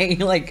why.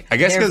 Like I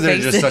guess because they're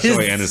just such faces.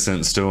 like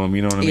innocence to them.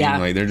 You know what I mean? Yeah.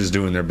 Like they're just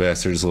doing their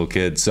best. They're just little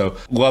kids. So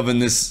loving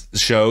this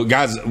show,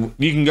 guys.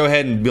 You can go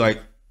ahead and be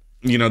like,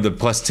 you know, the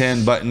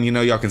 +10 button. You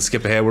know, y'all can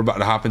skip ahead. We're about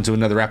to hop into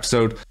another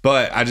episode.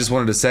 But I just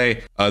wanted to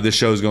say this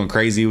show is going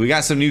crazy. We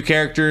got some new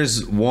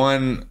characters.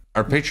 One,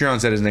 our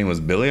Patreon said his name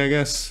was Billy, I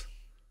guess.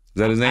 Is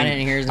that his name? I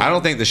didn't hear his name. I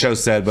don't think the show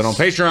said, but on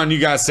Patreon, you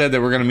guys said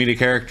that we're going to meet a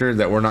character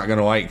that we're not going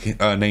to like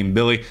named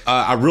Billy.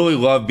 I really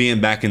love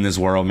being back in this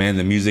world, man.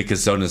 The music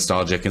is so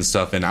nostalgic and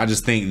stuff. And I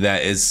just think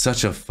that is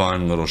such a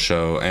fun little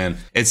show. And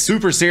it's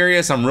super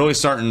serious. I'm really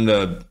starting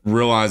to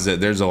realize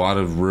that there's a lot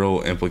of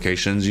real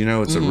implications. You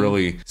know, it's a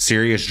really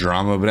serious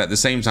drama, but at the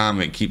same time,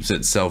 it keeps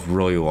itself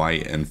really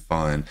light and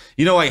fun.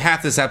 You know, like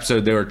half this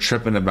episode, they were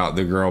tripping about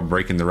the girl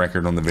breaking the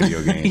record on the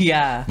video game.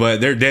 Yeah.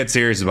 But they're dead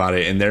serious about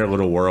it. And their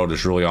little world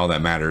is really all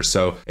that matters.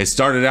 So it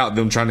started out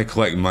them trying to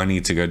collect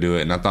money to go do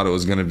it, and I thought it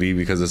was going to be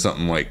because of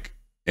something like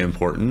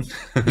important.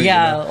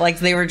 Yeah, you know? like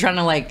they were trying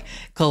to like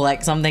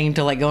collect something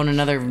to like go on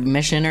another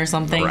mission or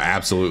something.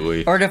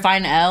 Absolutely. Or to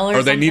find Elle or they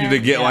something. needed to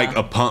get like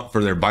a pump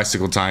for their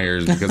bicycle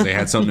tires because they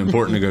had something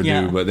important to go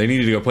Yeah. do, but they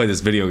needed to go play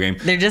this video game.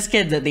 They're just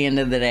kids at the end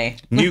of the day.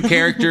 New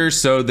characters.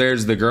 So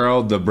there's the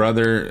girl, the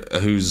brother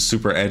who's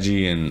super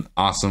edgy and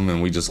awesome,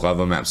 and we just love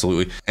him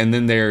absolutely. And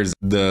then there's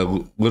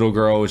the little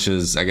girl, which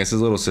is I guess his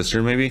little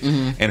sister maybe,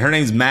 and her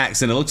name's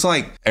Max, and it looks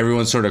like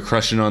everyone's sort of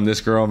crushing on this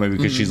girl maybe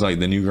because she's like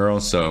the new girl.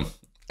 So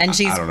And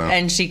I don't know.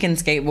 and she can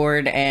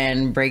skateboard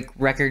and break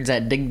records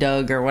at Dig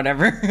Dug or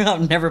whatever.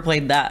 I've never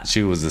played that.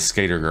 She was the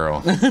skater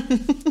girl.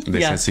 They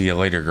said see you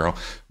later, girl.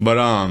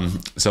 But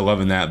so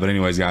loving that. But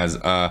anyways, guys,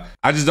 I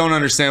just don't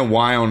understand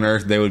why on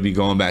earth they would be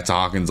going back to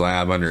Hawkins'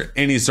 lab under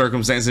any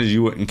circumstances.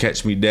 You wouldn't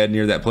catch me dead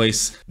near that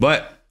place.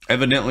 But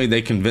evidently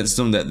they convinced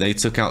them that they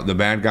took out the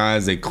bad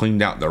guys. They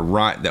cleaned out the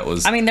rot that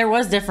was. I mean, there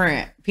was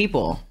different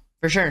people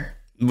for sure.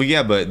 Well,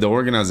 yeah, but the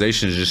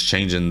organization is just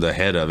changing the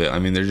head of it. I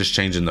mean, they're just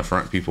changing the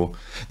front people.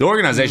 The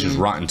organization is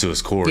rotten to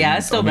its core. Yeah,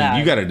 it's still bad.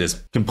 You got to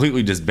just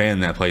completely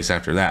disband that place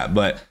after that.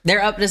 But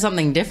They're up to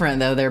something different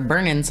though. They're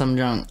burning some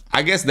junk.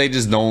 I guess they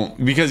just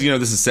don't, because, you know,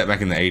 this is set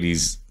back in the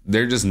 80s.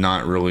 They're just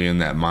not really in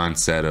that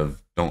mindset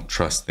of don't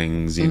trust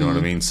things. You know what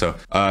I mean? So,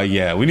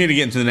 yeah, we need to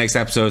get into the next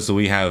episode so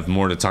we have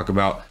more to talk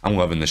about. I'm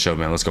loving the show,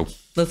 man. Let's go.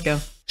 Let's go.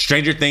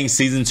 Stranger Things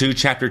Season 2,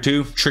 Chapter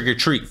 2, Trick or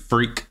Treat,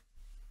 Freak.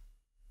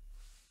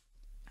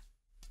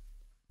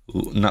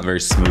 Ooh, not very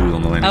smooth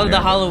on the landing. Oh,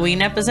 the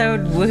Halloween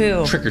episode?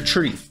 Woohoo. Trick or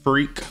Treat,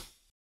 Freak.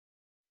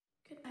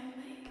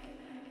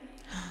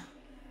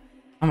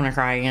 I'm gonna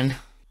cry again.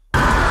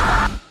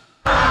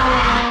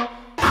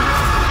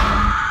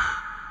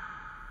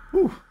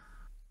 Whew.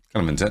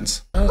 Kind of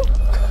intense.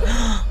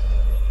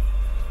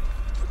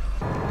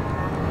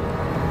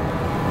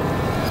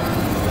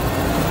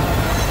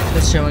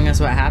 The showing us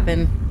what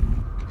happened.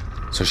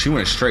 So she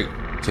went straight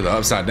to the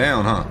upside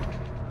down, huh?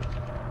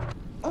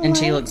 And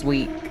she looks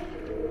weak.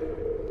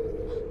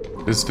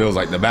 This feels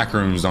like the back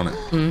rooms on it.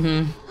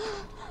 Mm-hmm.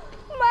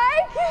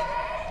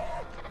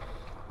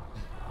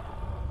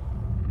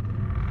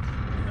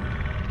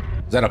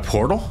 Is that a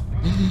portal?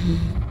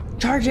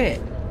 Charge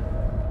it.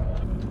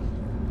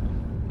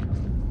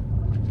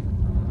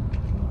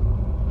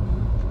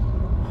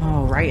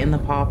 Oh, right in the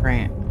paw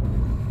print.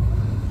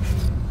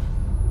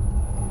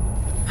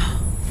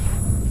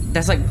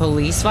 That's like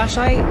police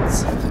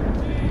flashlights?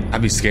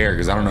 I'd be scared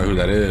because I don't know who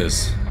that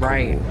is.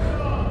 Right.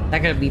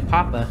 That could be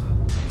Papa.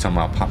 Talking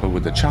about Papa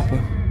with the chopper.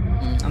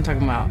 I'm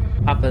talking about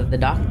Papa the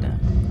doctor.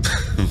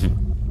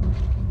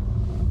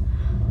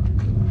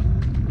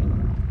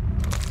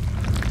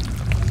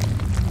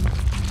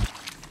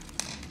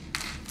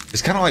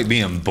 It's kind of like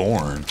being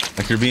born.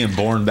 Like you're being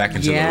born back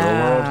into the real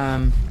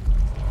world.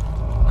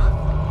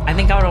 I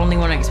think I would only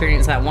want to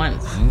experience that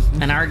once.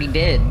 And I already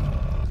did.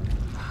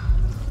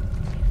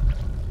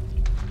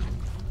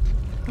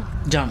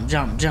 Jump,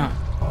 jump, jump.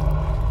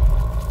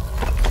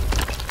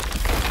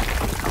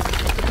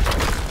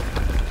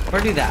 Or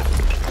do that.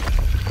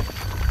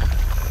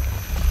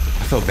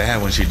 I feel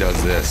bad when she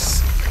does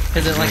this.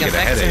 Is it like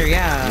affects her?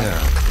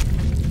 Yeah.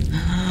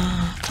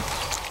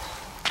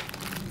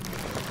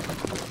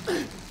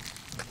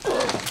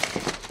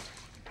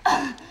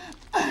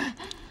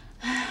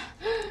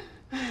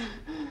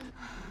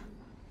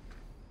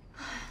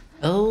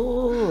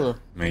 Oh.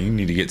 Man, you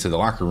need to get to the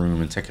locker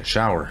room and take a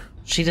shower.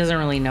 She doesn't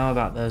really know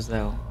about those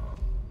though.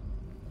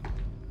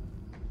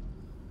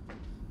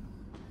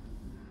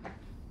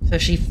 So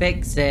she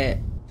fixed it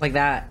like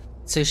that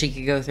so she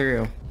could go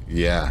through.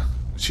 Yeah,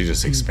 she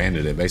just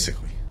expanded it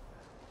basically.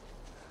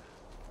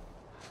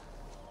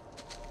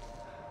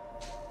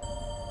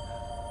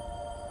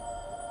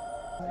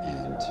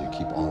 And to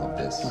keep all of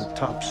this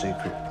top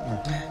secret.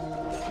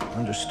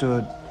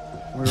 Understood.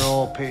 We're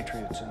all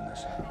patriots in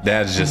this.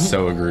 Dad's just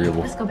so agreeable.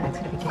 Let's go back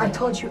to the beginning. I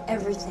told you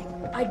everything.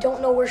 I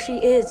don't know where she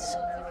is.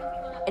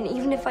 And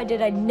even if I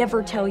did, I'd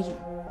never tell you.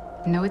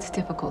 No, it's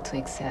difficult to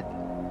accept.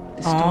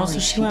 The Oh, story so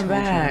she went told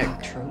you back. is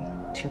not true.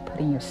 You're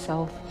putting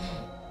yourself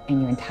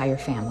and your entire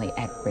family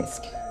at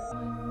risk.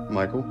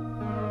 Michael?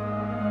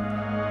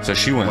 So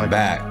she went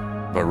back,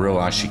 but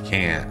realized she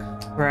can't.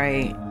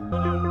 Right.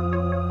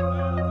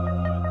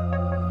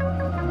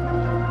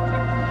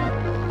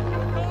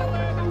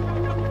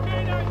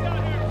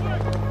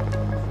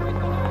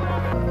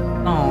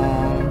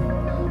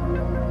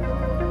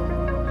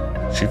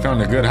 Oh. She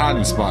found a good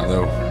hiding spot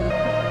though.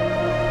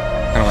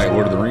 Kind of like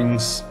Lord of the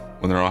Rings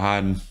when they're all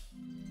hiding.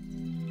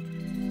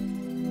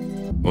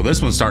 Well,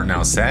 this one's starting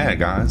out sad,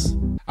 guys.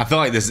 I feel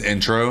like this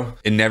intro,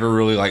 it never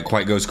really like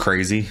quite goes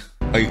crazy.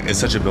 Like it's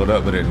such a build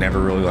up, but it never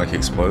really like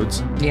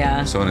explodes.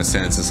 Yeah. So in a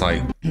sense, it's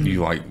like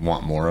you like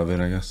want more of it,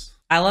 I guess.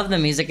 I love the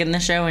music in the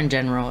show in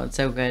general. It's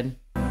so good.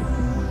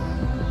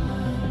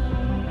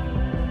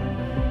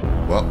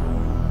 Well,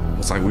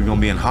 looks like we're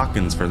gonna be in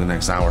Hawkins for the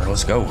next hour.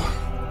 Let's go.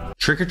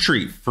 Trick or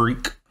treat,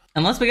 freak.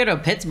 Unless we go to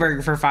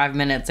Pittsburgh for 5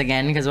 minutes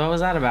again, because what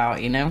was that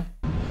about, you know?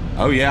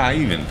 Oh yeah, I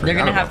even forgot. They're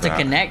gonna have about to that.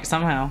 connect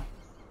somehow.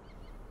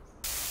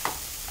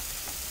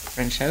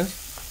 French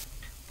toast?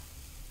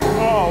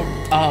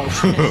 Oh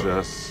shit.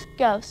 Jesus.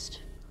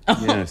 Ghost.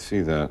 Yeah, I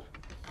see that.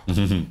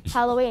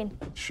 Halloween.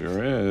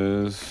 Sure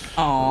is.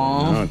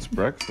 Aw. No, it's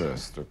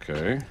breakfast,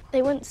 okay?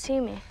 They wouldn't see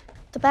me.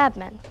 The bad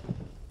men.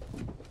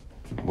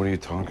 What are you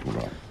talking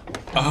about?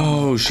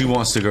 Oh, she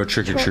wants to go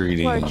trick or For a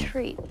treating.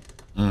 treat.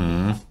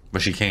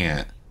 But she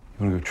can't.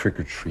 You want to go trick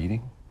or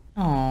treating?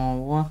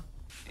 Oh.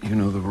 You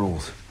know the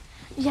rules.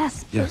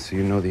 Yes. Yeah, so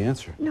you know the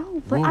answer.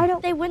 No, but I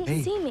don't. They wouldn't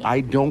see me.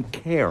 I don't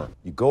care.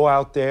 You go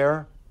out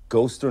there,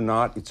 ghost or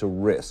not, it's a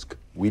risk.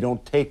 We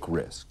don't take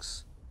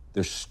risks.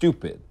 They're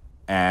stupid.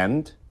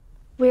 And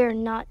We're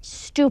not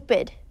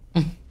stupid.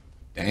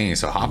 Dang,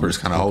 so Hopper's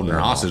kind of holding her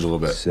hostage a little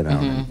bit. Sit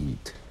down and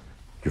eat.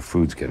 Your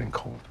food's getting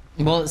cold.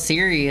 Well, it's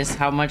serious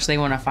how much they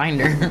want to find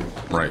her.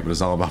 Right, but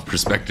it's all about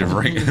perspective,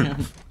 right?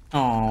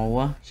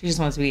 Oh, she just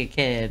wants to be a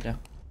kid.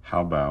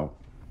 How about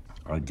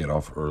I get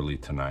off early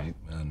tonight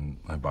and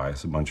I buy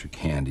us a bunch of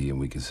candy and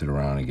we can sit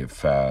around and get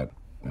fat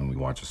and we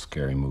watch a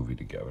scary movie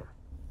together.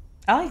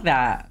 I like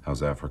that. How's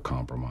that for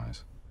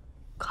compromise?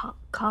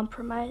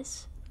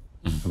 Compromise?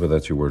 How about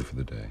that's your word for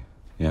the day?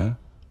 Yeah?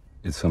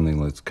 It's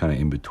something that's kind of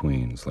in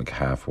between. It's like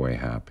halfway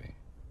happy.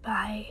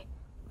 By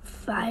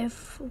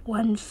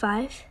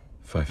 515?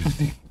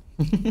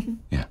 5:15.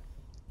 Yeah.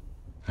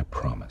 I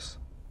promise.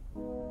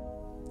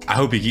 I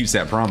hope he keeps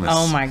that promise.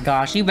 Oh my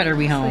gosh, you better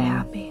be So home.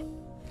 happy.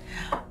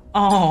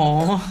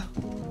 Oh.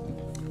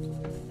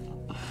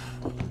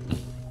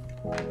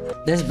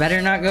 This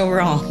better not go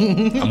wrong.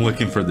 I'm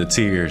looking for the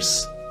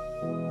tears.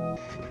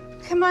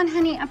 Come on,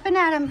 honey, up and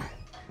at him.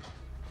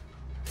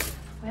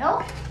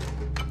 Will?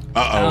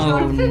 Uh-oh.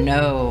 Oh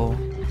no.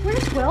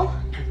 Where's Will?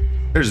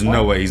 There's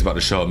no way he's about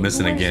to show up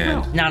missing again.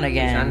 Not He's not in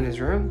again. his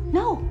room.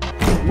 No.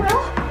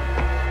 Will?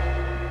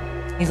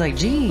 He's like,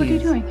 geez. What are you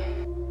doing?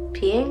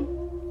 Peeing?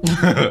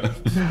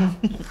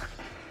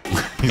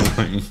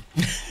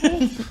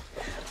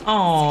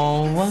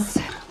 Oh.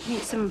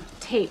 Need some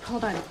tape.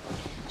 Hold on.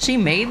 She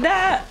made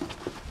that?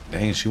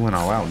 Dang, she went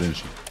all out, didn't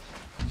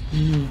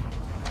she?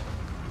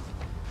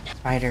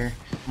 Spider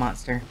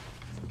monster.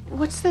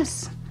 What's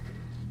this?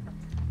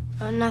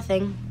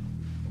 Nothing.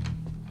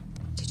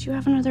 Did you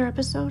have another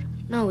episode?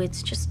 No,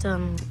 it's just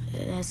a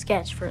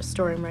sketch for a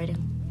story I'm writing.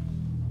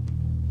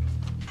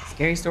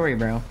 Scary story,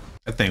 bro.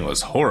 That thing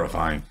was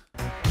horrifying.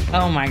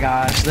 Oh my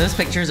gosh, those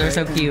pictures are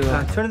so cute.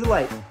 Turn the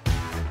light.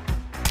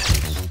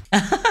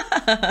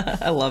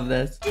 I love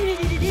this.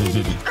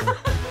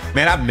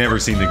 Man, I've never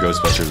seen the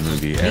Ghostbusters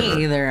movie ever.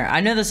 Me either. I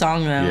know the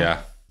song though.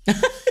 Yeah.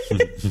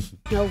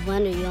 No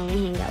wonder you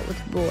only hang out with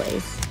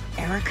boys.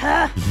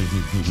 Erica?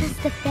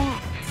 Just the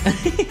facts.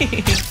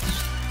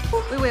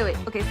 Wait.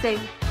 Okay, say,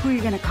 who are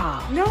you gonna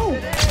call? No.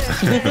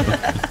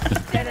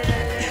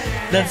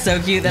 That's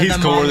so cute. That He's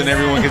the cooler moms... than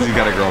everyone because he's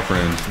got a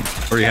girlfriend.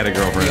 Or he had a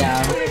girlfriend.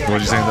 Yeah.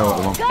 What'd you say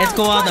though? It's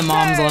cool how the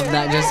moms love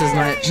that just as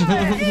much.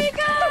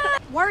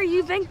 Why are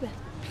you Venkman?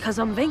 Because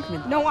I'm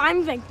Venkman. No,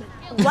 I'm Venkman.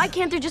 Why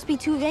can't there just be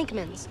two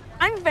Venkmans?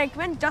 I'm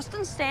Venkman,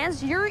 Dustin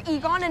Stans, you're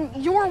Egon, and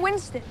you're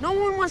Winston. No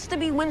one wants to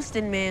be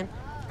Winston, man.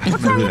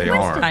 What's wrong with They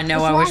Winston? are. I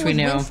know, What's I wrong wish we with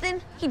knew.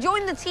 Winston? He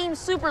joined the team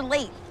super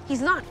late.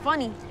 He's not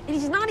funny, and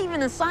he's not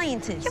even a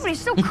scientist. Yeah, but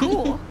he's so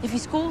cool. If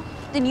he's cool,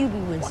 then you be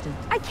Winston.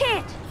 I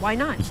can't. Why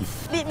not?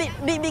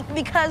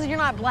 Because you're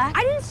not black?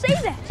 I didn't say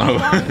that. Oh,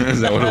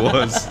 is that what it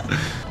was?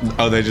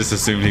 Oh, they just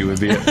assumed he would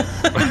be it.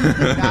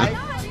 Guys,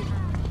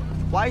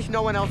 why is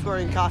no one else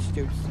wearing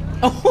costumes?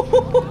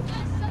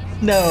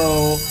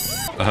 No.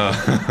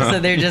 So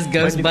they're just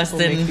ghost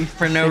busting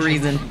for no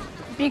reason.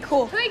 Be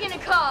cool. Who are you gonna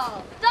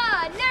call? The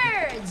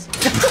nerds!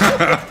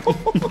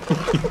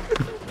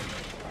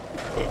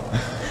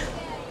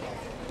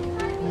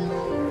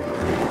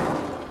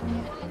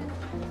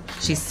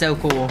 She's so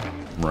cool.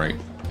 Right.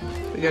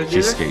 We gotta do She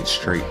this? skates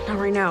straight. Not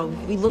right now.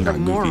 We look Not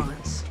like goofy.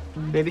 morons.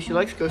 Maybe she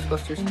likes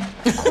Ghostbusters.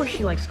 Of course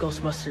she likes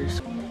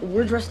Ghostbusters.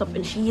 We're dressed up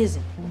and she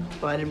isn't.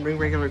 Well, I didn't bring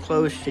regular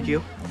clothes, did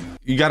you?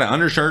 You got an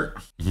undershirt?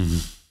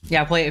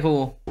 Yeah, play it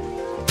cool.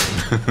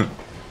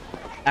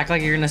 Act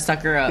like you're gonna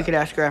suck her We up. could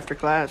ask her after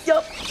class.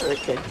 Yup.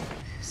 Okay.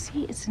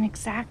 See, it's an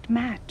exact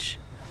match.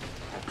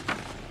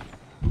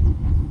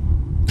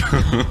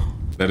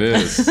 That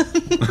is.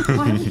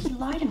 Why would he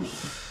lie to me?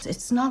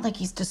 It's not like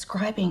he's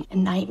describing a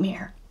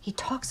nightmare. He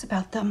talks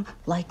about them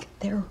like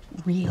they're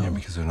real. Yeah,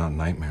 because they're not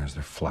nightmares,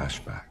 they're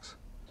flashbacks.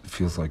 It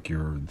feels like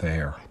you're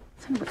there.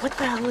 What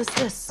the hell is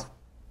this?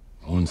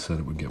 No one said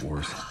it would get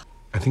worse.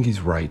 I think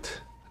he's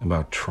right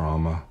about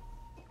trauma.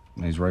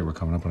 And he's right, we're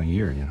coming up on a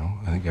year, you know?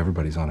 I think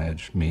everybody's on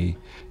edge. Me,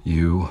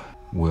 you,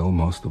 Will,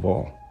 most of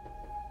all.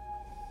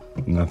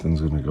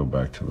 Nothing's gonna go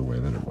back to the way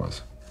that it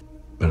was.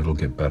 But it'll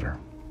get better.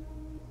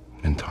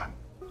 In time.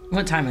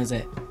 What time is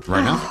it?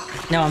 Right now?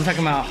 No, I'm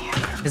talking about,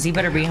 because he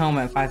better be home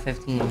at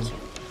 5:15.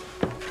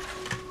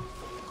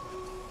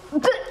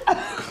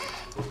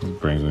 It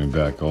brings me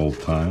back old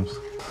times.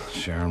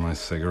 Sharing my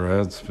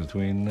cigarettes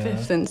between...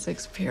 Fifth and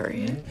sixth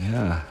period.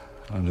 Yeah,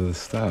 under the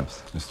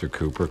steps. Mr.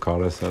 Cooper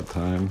caught us that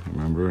time,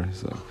 remember?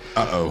 He's like,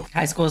 uh-oh.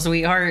 High school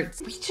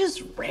sweethearts. We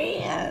just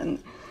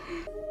ran.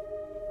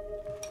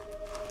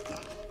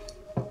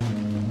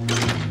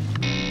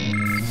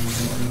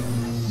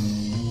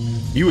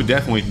 You would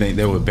definitely think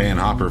they would ban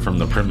Hopper from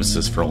the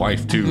premises for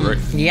life too, right?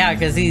 Yeah,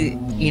 because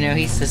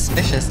he's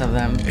suspicious of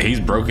them. He's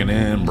broken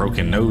in,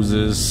 broken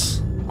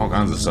noses, all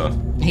kinds of stuff.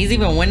 He's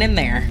even went in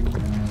there.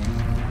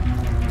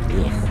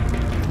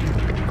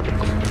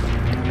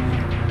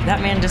 That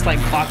man just like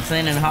clocks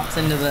in and hops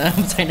into the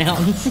upside down.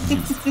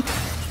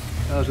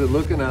 How's it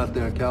looking out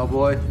there,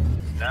 cowboy?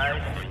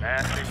 Nice,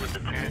 massive with the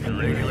appearance of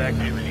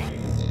radioactivity.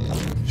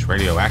 It's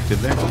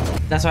radioactive there.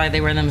 That's why they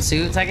wear them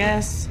suits, I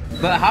guess.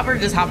 But Hopper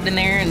just hopped in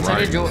there, and so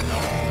did Joyce.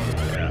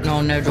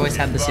 No, Joyce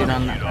had the suit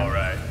on. All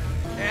right.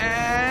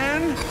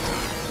 And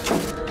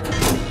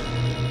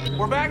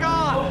we're back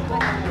on.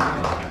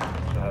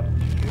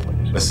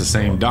 That's the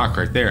same Doc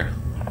right there.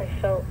 I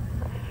felt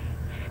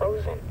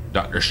frozen.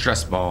 Dr.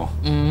 Stressball.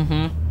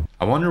 Mm-hmm.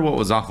 I wonder what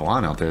was off the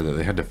line out there that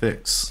they had to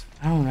fix.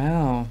 I don't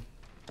know.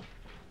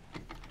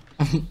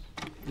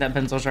 That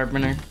pencil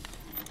sharpener.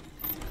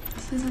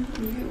 This isn't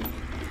you.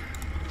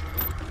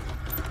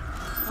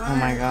 Oh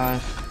my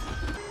gosh.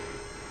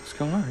 What's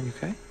going on? Are you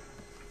okay?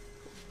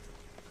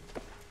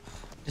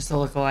 Just a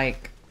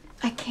look-alike.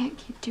 I can't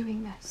keep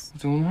doing this.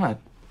 Doing what?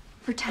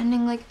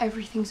 Pretending like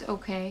everything's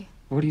okay.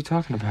 What are you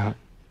talking about?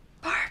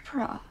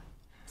 Barbara.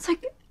 It's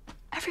like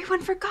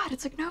everyone forgot.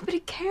 It's like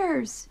nobody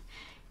cares.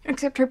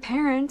 Except her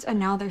parents, and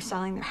now they're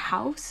selling their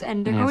house,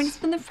 and they're going to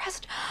spend the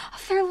rest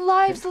of their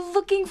lives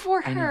looking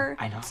for her.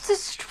 I know. It's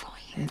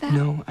destroying them.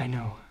 No, I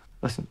know.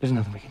 Listen, there's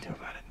nothing we can do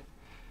about it.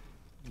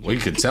 We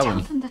could tell Tell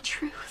him. them the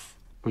truth.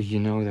 Well, you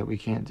know that we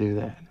can't do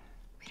that.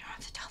 We don't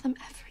have to tell them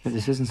everything.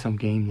 This isn't some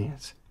game,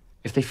 Nance.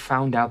 If they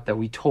found out that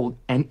we told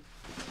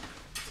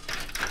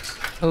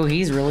Oh,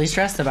 he's really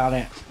stressed about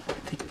it.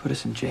 They could put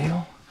us in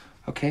jail,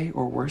 okay?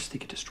 Or worse, they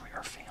could destroy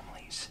our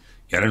families.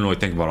 Yeah, I didn't really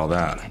think about all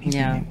that. Anything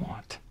they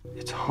want.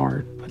 It's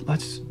hard, but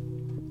let's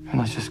And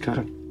let's just go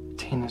to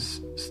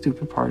Tina's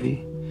stupid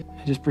party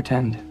and just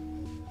pretend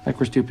like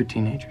we're stupid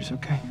teenagers,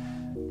 okay?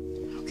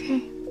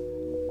 Okay.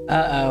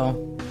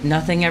 Uh-oh.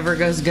 Nothing ever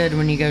goes good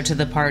when you go to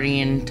the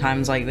party in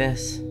times like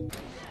this.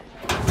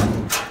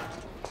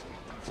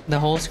 The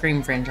whole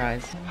Scream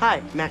franchise.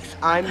 Hi, Max.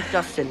 I'm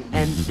Dustin,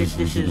 and this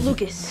is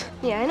Lucas.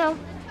 Yeah, I know.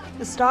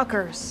 The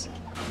stalkers.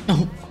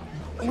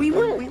 We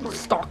weren't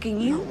stalking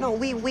you. No,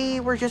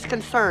 we were just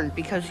concerned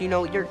because, you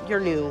know,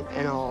 you're new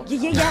and all.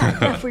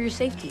 Yeah, for your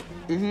safety.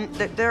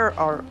 There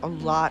are a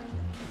lot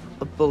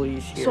of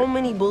bullies here. So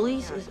many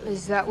bullies?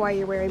 Is that why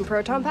you're wearing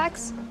proton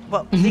packs?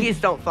 Well, these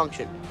don't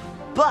function.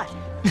 But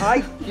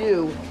I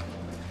do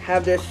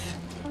have this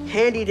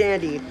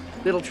handy-dandy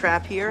little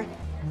trap here.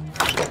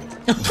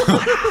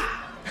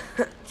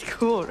 It's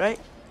cool, right?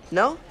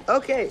 No?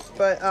 Okay,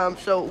 but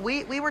so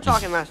we were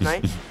talking last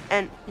night,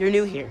 and you're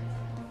new here.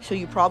 So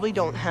you probably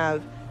don't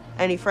have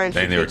any friends.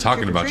 Dang, they were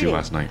talking about you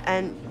last night.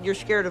 And you're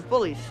scared of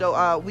bullies.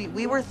 So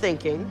we were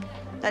thinking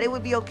that it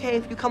would be okay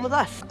if you come with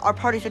us. Our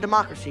party's a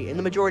democracy, and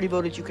the majority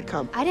voted you could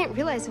come. I didn't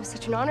realize it was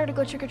such an honor to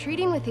go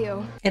trick-or-treating with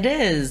you. It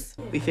is.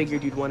 We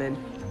figured you'd want in.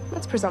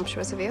 That's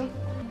presumptuous of you.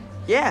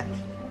 Yeah,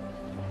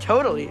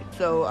 totally.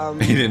 So,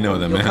 He didn't know what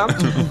that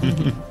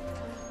meant.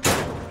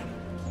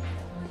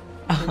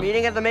 We're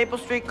meeting at the Maple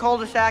Street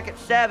cul-de-sac at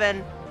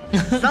 7.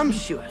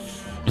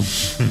 Sumptuous.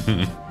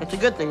 It's a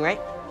good thing, right?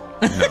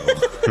 No.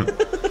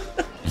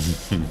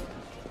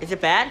 Is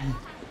it bad?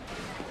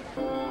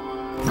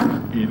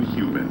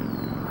 Inhuman.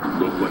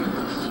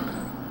 Relentless.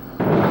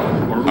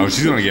 Oh,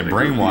 she's gonna get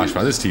brainwashed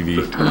by this TV.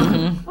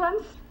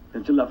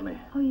 Don't you love me?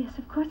 Oh yes,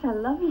 of course I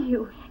love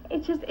you.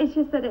 It's just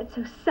that it's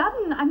so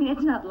sudden. I mean,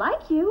 it's not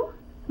like you.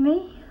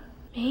 Me?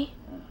 Me?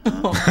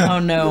 Oh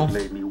no. You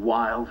made me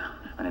wild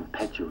and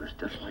impetuous,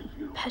 just like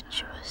you.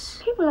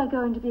 Impetuous. People are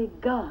going to be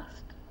aghast.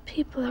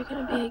 People are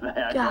gonna be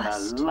They're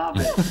aghast. gonna love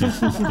it.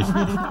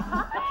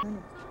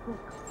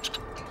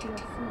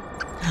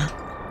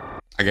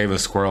 I gave a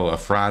squirrel a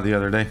fry the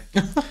other day.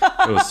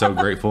 It was so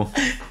grateful.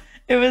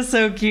 It was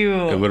so cute.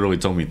 It literally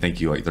told me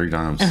thank you like 3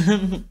 times.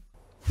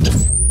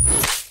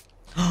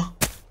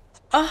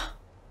 Oh.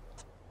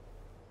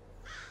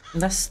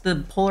 That's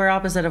the polar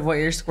opposite of what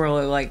your squirrel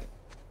looked like.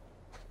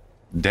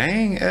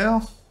 Dang,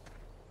 Elle.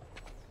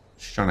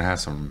 She's trying to have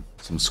some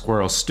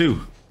squirrel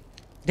stew.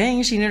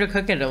 Dang, she knew to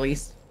cook it at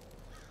least.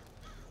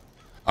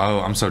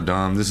 Oh, I'm so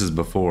dumb. This is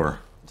before.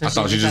 So I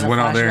thought she just had a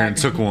went out there and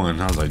flashback. took one.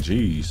 I was like,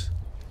 geez.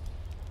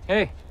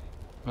 Hey,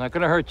 I'm not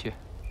gonna hurt you.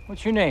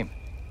 What's your name?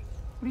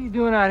 What are you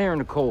doing out here in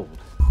the cold?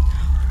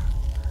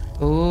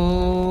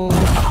 Ooh.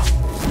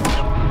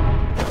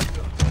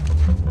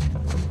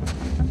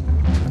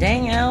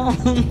 Dang, Elle.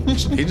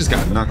 He just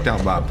got knocked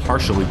out by a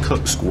partially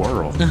cooked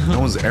squirrel. No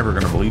one's ever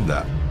gonna believe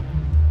that.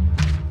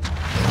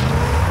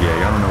 Yeah,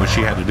 y'all don't know what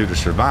she had to do to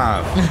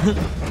survive.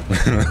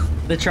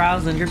 The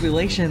trials and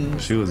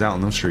tribulations. She was out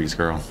in them streets,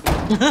 girl.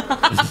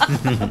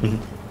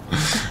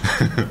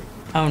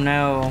 Oh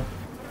no.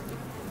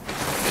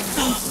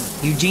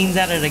 Eugene's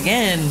at it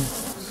again.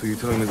 So you're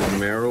telling me that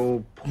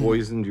Merrill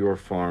poisoned your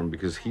farm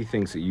because he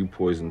thinks that you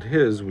poisoned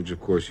his, which of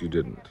course you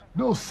didn't.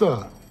 No,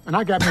 sir. And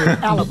I got me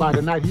an alibi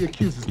the night he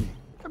accuses me.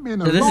 That man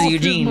So this is lost his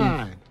Eugene.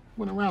 mind.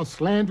 Went around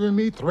slandering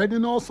me,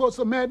 threatening all sorts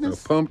of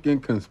madness. A pumpkin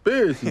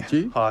conspiracy,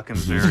 Chief.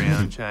 Hawkins very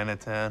on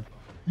Chinatown.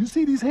 You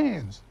see these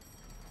hands?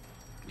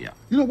 Yeah.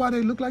 You know why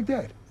they look like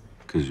that?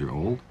 Because you're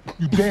old?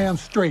 You damn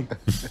straight.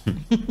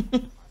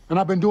 And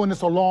I've been doing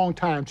this a long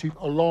time, Chief,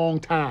 a long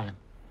time.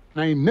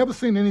 And I ain't never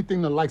seen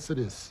anything the likes of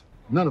this.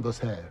 None of us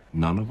have.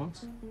 None of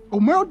us? Oh,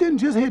 Merrill didn't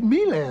just hit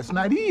me last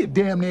night. He hit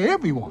damn near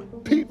everyone.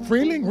 Pete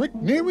Freeling, Rick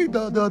Neary,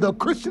 the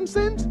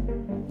Christiansons.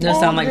 Those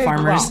sound like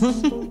farmers.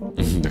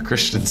 The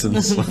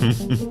Christiansons.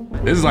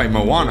 This is like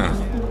Moana.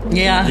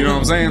 Yeah. You know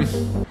what I'm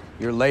saying?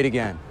 You're late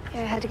again.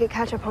 Yeah, I had to get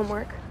catch-up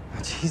homework.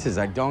 Jesus,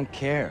 I don't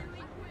care.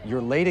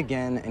 You're late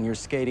again and you're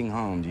skating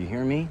home. Do you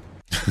hear me?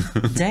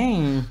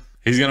 Dang.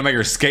 He's gonna make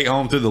her skate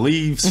home through the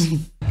leaves.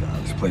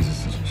 God, this place is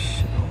such a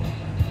shithole.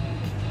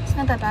 It's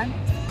not that bad.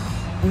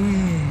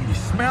 You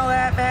smell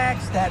that,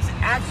 Max? That's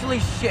actually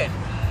shit.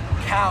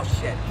 Cow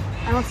shit.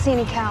 I don't see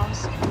any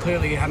cows.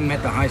 Clearly you haven't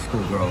met the high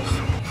school girls.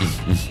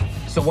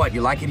 So what, you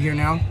like it here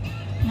now?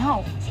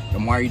 No,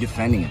 Then why are you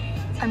defending it?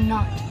 I'm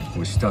not.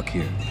 We're stuck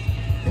here.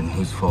 Then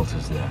whose fault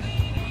is that?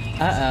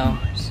 Uh-oh.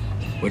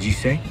 What'd you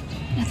say?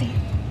 Nothing.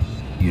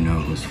 You know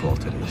whose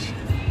fault it is.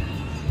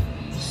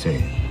 Say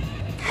it.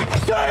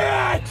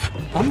 Say it!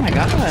 Oh my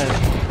god.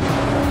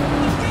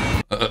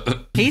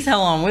 He's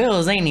hell on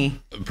wheels, ain't he?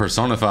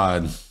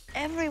 Personified.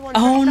 Everyone.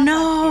 Oh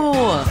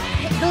no!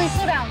 Billy,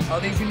 slow down. Oh,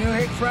 these your new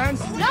hit friends?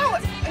 No,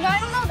 I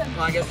don't know them.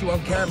 Well, I guess you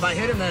won't care if I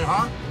hit him then,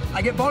 huh?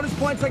 I get bonus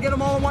points, I get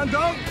them all in one go?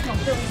 No,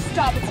 Billy,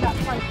 stop. It's not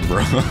funny.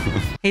 Bro.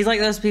 He's like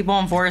those people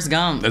on Forrest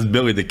Gump. That's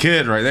Billy the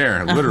Kid right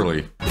there,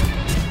 literally.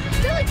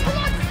 Billy, come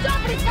on,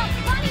 stop it. It's not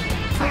funny.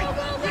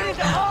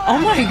 Oh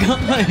my god.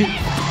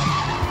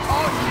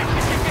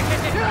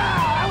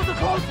 That was a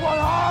close one,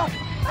 huh?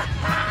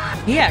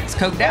 He acts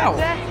coked out.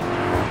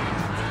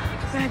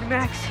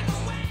 Madmax.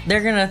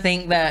 They're gonna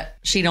think that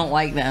she don't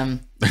like them.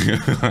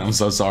 I'm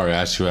so sorry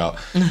I asked you out.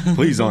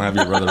 Please don't have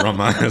your brother run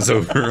my ass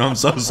over. I'm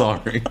so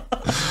sorry.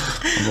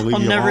 I'll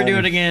never do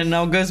it again.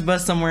 I'll ghost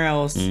bust somewhere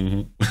else.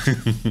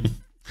 Mm-hmm.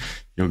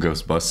 You'll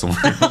ghost bust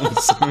somewhere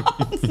else.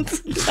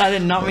 I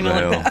did not mean to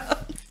like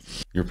that.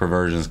 Your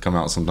perversions come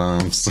out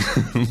sometimes.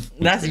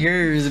 That's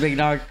yours, big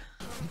dog.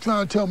 You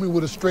trying to tell me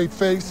with a straight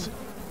face,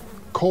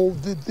 Cole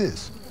did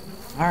this?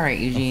 All right,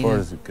 Eugene. How far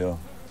does it go?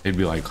 It'd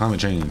be like climate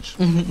change.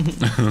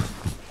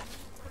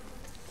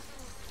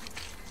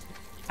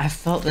 I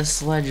felt this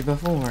sludge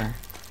before.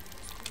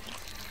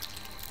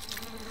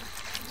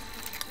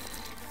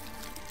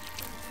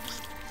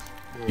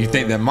 You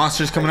think that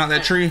monster's coming out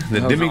that tree?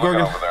 The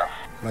Demogorgon?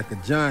 Like a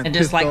giant. It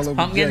just likes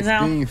pumpkins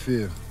out?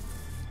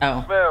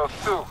 Oh. Well,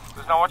 Sue,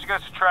 listen, I want you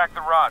guys to track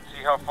the rot,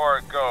 see how far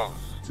it goes.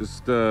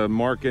 Just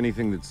mark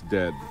anything that's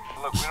dead.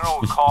 Look, we don't know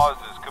what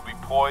causes. Could be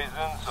poison,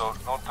 so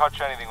don't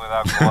touch anything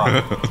without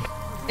gloves.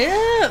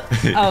 Ew.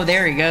 Oh,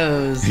 there he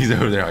goes. He's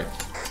over there like,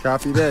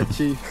 copy that,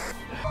 Chief.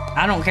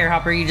 I don't care,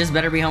 Hopper. You just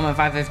better be home at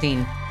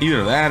 5:15.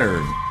 either that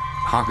or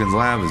Hawkins'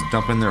 lab is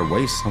dumping their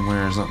waste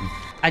somewhere or something.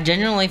 I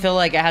genuinely feel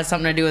like it has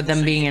something to do with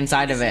them being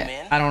inside of it.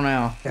 I don't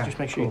know. Yeah, just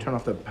make sure you turn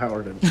off the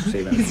power to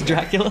save it. He's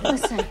Dracula.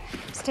 Listen,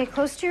 stay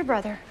close to your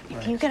brother.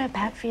 If you get a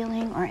bad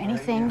feeling or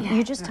anything,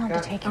 you just tell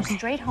him to take you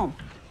straight home.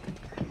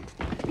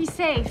 Be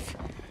safe.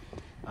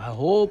 I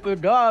hope it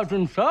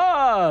doesn't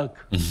suck.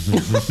 I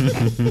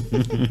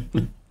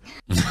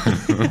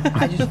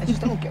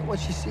just don't get what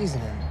she sees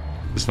in him.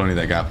 It's funny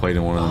that guy played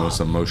in one of the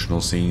most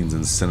emotional scenes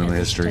in cinema She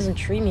history. doesn't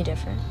treat me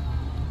different.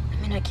 I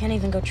mean, I can't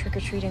even go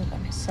trick-or-treating by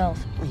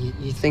myself.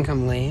 You think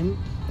I'm lame?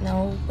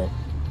 No, but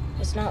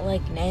it's not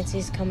like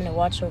Nancy's coming to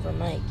watch over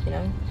Mike, you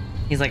know?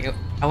 He's like,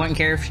 I wouldn't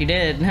care if she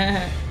did.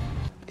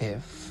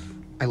 If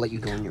I let you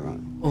go on your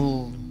own.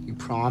 Oh. You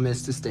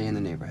promise to stay in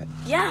the neighborhood.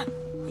 Yeah,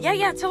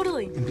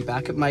 totally. And be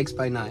back at Mike's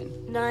by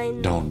 9.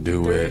 9. Don't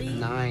do it.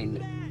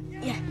 9.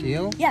 Yeah.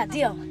 Deal? Yeah,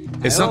 deal.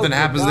 If something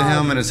happens to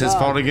him and it's his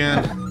fault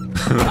again.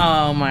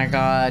 Oh my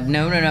god.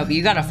 No.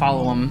 You gotta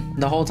follow him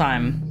the whole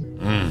time.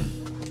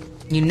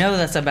 You know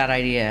that's a bad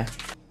idea.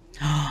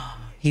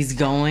 He's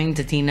going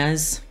to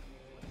Tina's.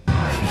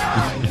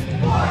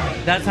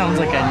 That sounds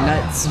like a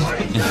nuts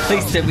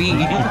place to be.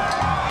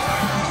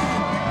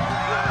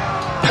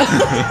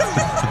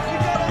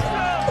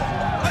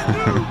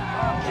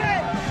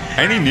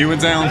 Ain't he new in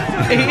town?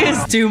 It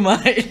is too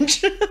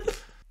much.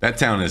 That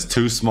town is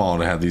too small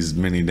to have these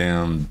many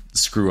damn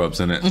screw ups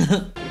in it. We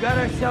got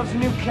ourselves a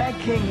new cat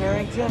king,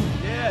 Harrington.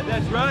 Yeah,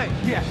 that's right.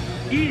 Yeah,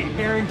 eat it,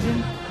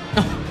 Harrington.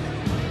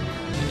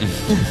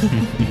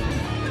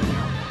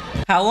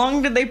 How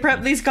long did they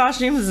prep these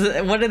costumes?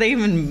 What are they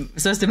even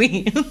supposed to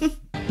be?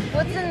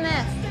 What's in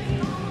this?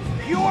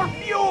 Pure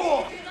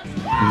fuel!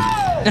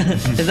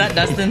 Is that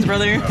Dustin's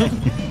brother?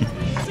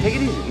 Take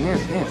it easy.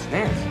 Nance.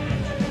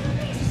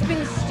 Just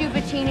being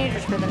stupid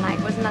teenagers for the night.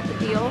 Wasn't that the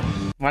deal?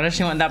 Why does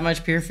she want that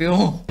much pure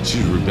fuel?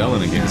 She's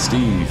rebelling against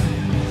Steve.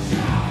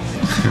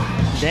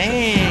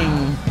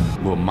 Dang.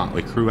 Little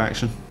Motley Crue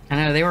action. I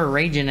know, they were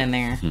raging in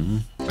there.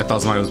 I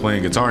thought somebody was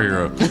playing Guitar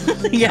Hero.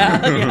 Yeah.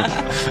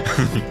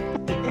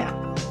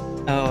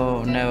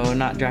 Oh no,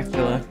 not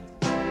Dracula.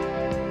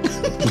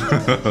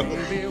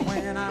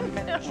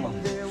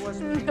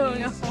 No.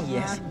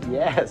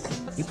 Yes.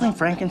 You playing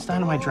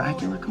Frankenstein or my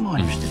Dracula? Come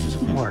on, you're stiff as a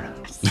board.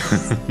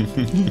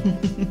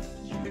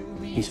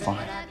 He's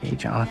fine. Hey,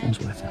 Jonathan's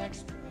with him.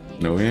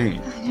 No, he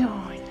ain't. I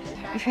know.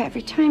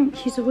 Every time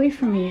he's away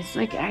from me, it's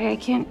like I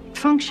can't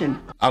function.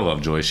 I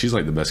love Joyce. She's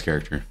like the best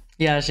character.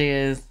 Yeah, she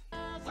is.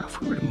 What if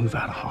we were to move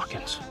out of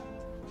Hawkins?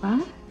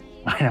 What?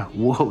 I know.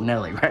 Whoa,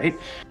 Nelly, right?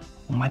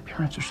 Well, my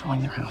parents are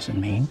selling their house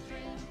in Maine.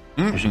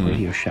 There's a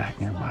Radio Shack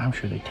nearby. I'm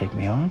sure they'd take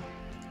me on.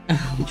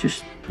 It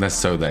just... That's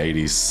so the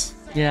 80s.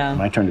 Yeah.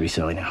 My turn to be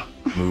silly now.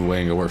 Move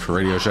away and go work for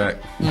Radio Shack.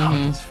 No,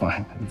 it's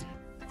fine.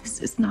 This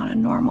is not a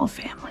normal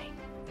family.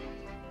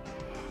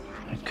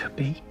 It could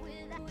be.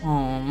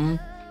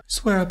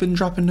 Swear I've been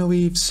dropping no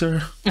eaves,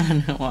 sir.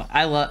 I know.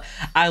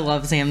 I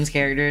love Sam's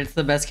character. It's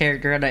the best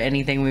character out of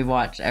anything we've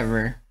watched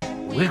ever.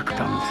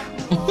 Victims.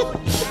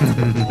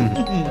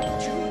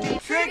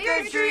 Trick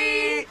or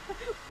treat!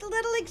 The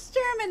little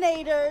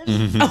exterminators.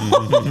 If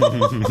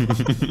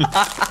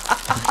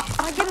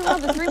I get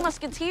another Three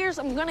Musketeers,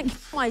 I'm gonna kill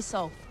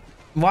myself.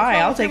 Why?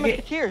 I'll take it.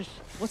 Musketeers?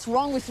 What's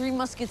wrong with Three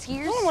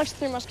Musketeers? I don't watch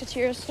Three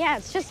Musketeers. Yeah,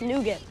 it's just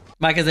nougat.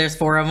 Why? Because there's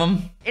 4 of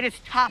them. It is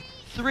top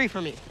 3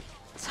 for me.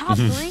 Top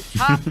 3?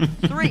 Top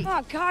 3.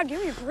 Oh God,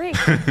 give me a break.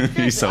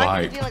 He's so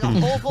I hyped. can do like a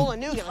whole bowl of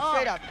nougat,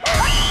 straight up.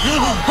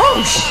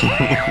 Oh shit!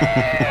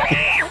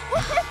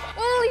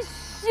 Holy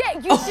shit!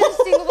 You should have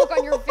seen the look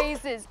on your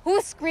faces.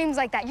 Who screams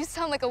like that? You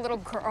sound like a little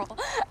girl.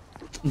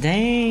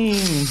 Dang.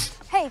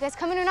 Hey, you guys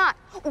coming or not?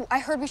 Ooh, I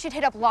heard we should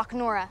hit up Loch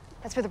Nora.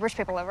 That's where the rich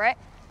people live, right?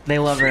 They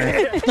love her.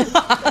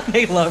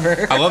 They love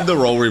her. I love the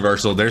role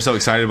reversal. They're so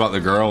excited about the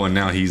girl, and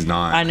now he's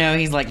not. I know.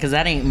 He's like, because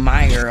that ain't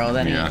my girl.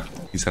 That Yeah. ain't.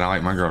 He said, I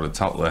like my girl to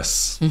talk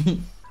less.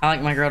 I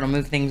like my girl to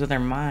move things with her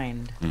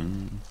mind.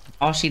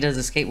 All she does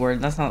is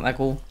skateboard. That's not that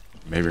cool.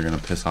 Maybe we're going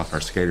to piss off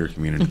our skater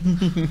community.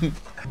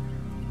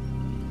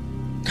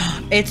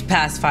 It's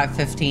past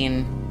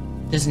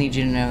 5:15. Just need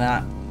you to know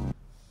that.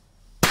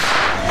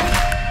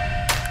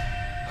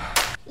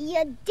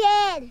 You're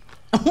dead.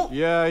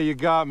 Yeah, you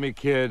got me,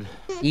 kid.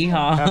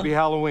 Yeehaw. Happy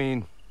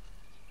Halloween.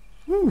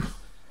 Whew.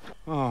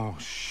 Oh,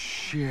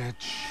 shit.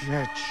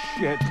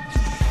 He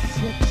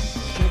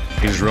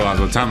just realized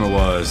what time it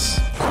was.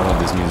 I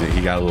love this music.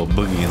 He got a little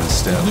boogie in his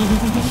step.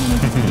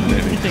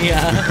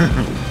 Yeah.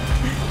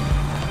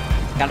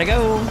 Gotta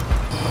go.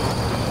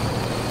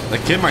 The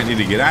kid might need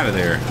to get out of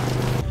there.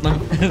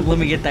 Let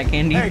me get that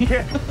candy. Hey,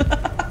 kid.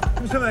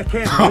 Give me some of that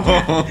candy.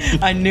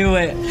 I knew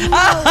it.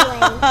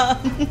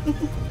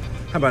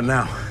 How about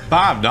now?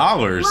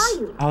 $5.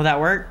 Oh, that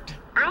worked.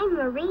 I'm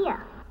Maria.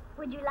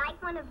 Would you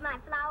like one of my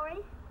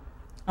flowers?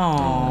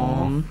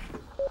 Aww.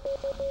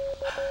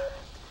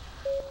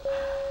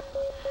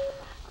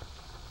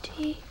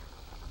 T-E.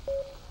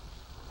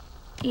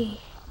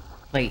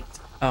 Late.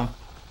 Oh.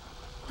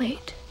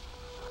 Late.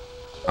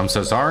 I'm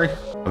so sorry.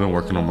 I've been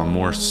working on my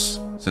Morse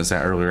since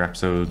that earlier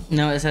episode.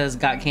 No, it says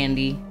got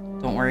candy.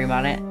 Don't worry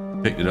about it.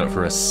 Picked it up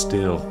for us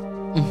still.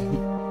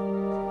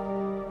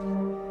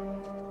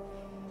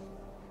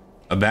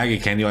 A bag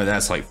of candy like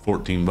that's like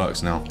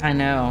 $14 now. I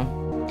know.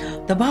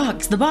 The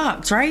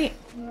box, right?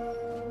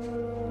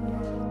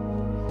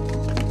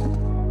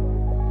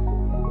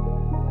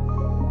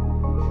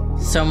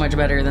 So much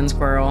better than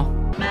Squirrel.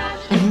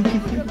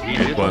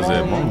 It was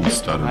a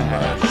monster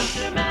mash.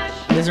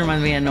 This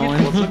reminds me of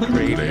Nolan.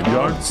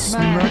 Graveyard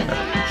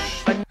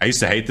Smash. I used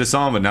to hate this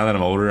song, but now that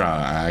I'm older,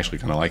 I actually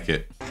kind of like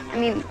it. I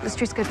mean, the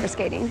street's good for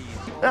skating.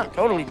 Yeah,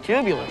 totally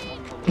tubular.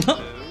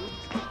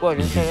 What,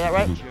 did you say that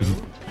right?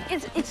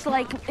 It's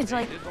like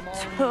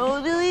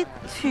Totally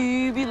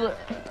tubular.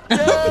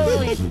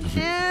 Totally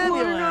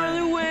tubular.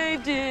 Another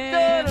wave, dude.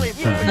 Totally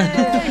tubular.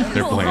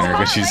 They're playing her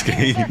because she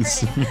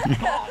skates.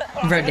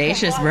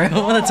 Brodacious, bro.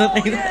 That's what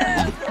they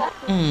said.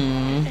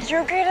 Did you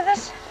agree to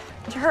this?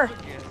 To her.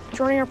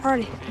 Joining our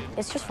party.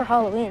 It's just for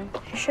Halloween.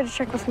 You should have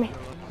checked with me.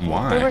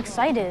 Why? They were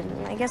excited.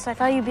 I guess I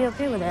thought you'd be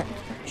okay with it.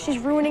 She's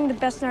ruining the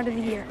best night of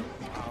the year.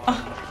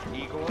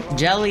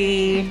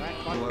 Jelly.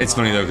 It's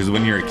funny though, because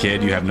when you're a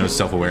kid, you have no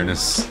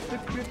self-awareness.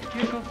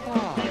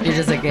 You're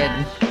just a kid.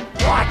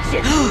 Watch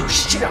it,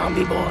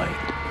 zombie boy.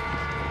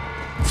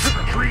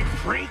 Trick-or-treat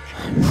freak.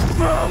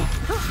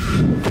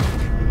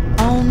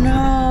 Oh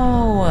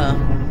no.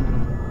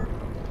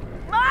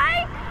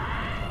 Mike!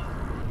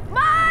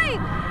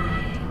 Mike!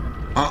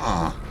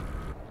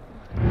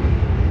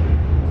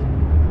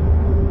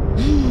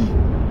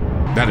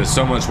 That is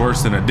so much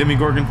worse than a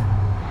Demogorgon.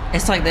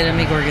 It's like the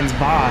Demogorgon's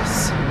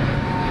boss.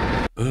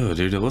 Ugh,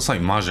 dude, it looks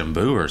like Majin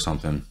Buu or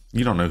something.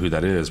 You don't know who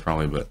that is,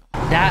 probably, but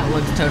That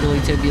looks totally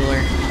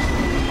tubular.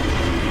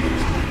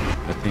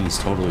 that thing's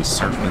totally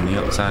surfing the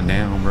upside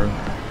down, bro.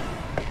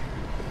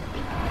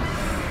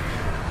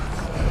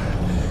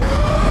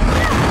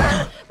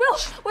 Will,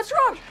 what's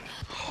wrong?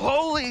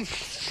 Holy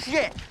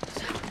shit.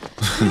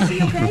 Is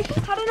he okay?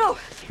 I don't know.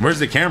 Where's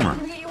the camera?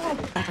 Let me get you home.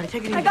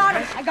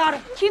 I got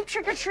him. Keep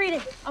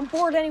trick-or-treating. I'm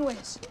bored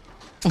anyways.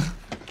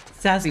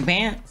 Sassy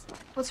pants.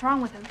 What's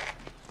wrong with him?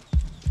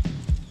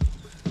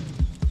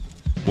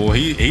 Well,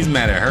 he's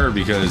mad at her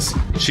because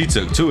she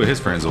took 2 of his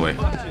friends away.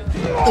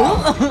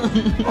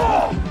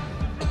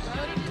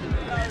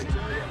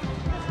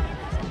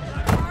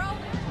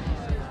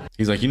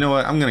 He's like, you know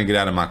what? I'm gonna get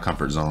out of my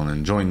comfort zone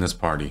and join this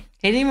party.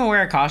 He didn't even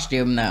wear a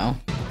costume though.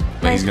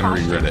 But he's gonna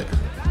regret it.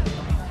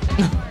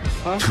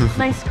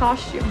 Nice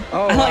costume.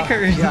 Oh, I like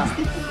her. Yeah.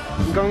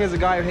 I'm going as a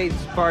guy who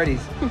hates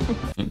parties.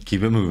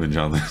 Keep it moving,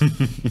 Jonathan.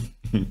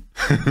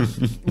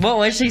 What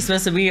was she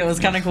supposed to be? It was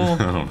kind of cool.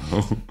 I don't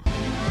know.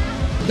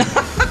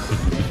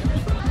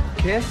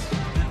 Kiss?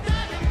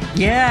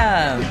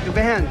 Yeah. Your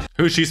band.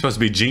 Who's she supposed to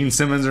be? Gene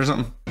Simmons or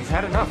something? You've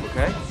had enough,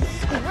 okay?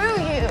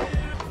 Screw you!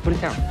 Put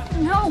it down.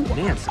 No!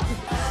 Dance.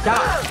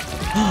 Stop!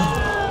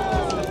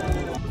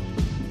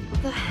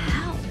 What the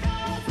hell?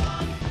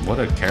 What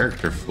a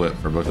character flip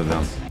for both of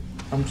them.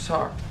 I'm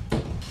sorry.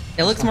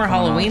 It looks more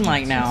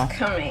Halloween-like now.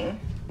 Coming.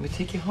 Let me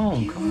take you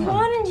home. Come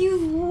on.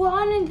 You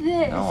wanted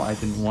this. No, I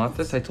didn't want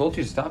this. I told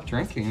you to stop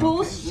drinking. Okay?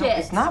 Bullshit. No,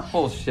 it's not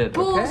bullshit.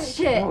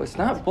 Bullshit. Okay? No, it's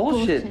not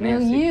bullshit,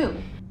 Nancy.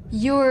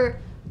 You're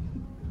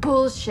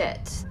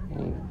bullshit.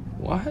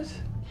 What?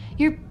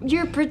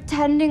 You're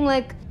pretending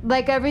like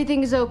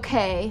everything's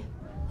okay.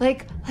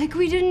 Like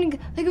we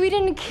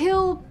didn't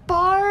kill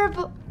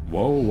Barb.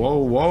 Whoa, whoa,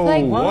 whoa,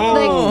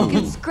 Like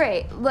it's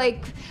great.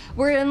 Like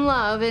we're in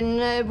love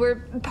and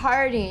we're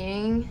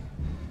partying.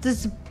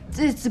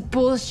 It's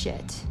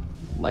bullshit.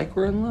 Like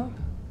we're in love?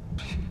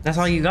 That's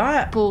all you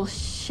got?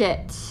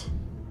 Bullshit.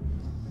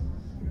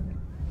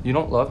 You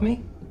don't love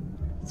me?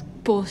 It's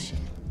bullshit.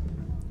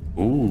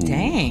 Ooh.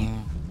 Dang.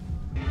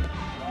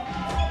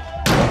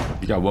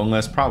 You got one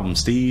less problem,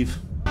 Steve.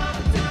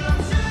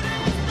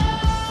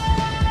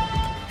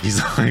 He's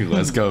like,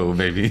 let's go,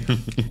 baby.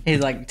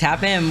 He's like,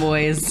 tap in,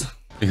 boys.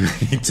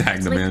 He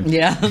tagged him in.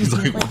 Yeah. He's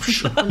like,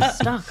 I'm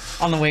stuck.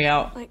 On the way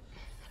out. Like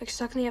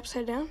stuck in the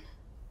upside down?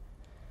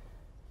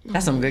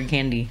 That's some good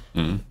candy.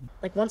 Mm-hmm.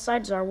 Like one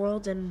side's our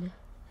world and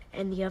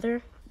the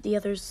other, the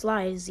other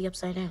slide is the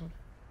upside down.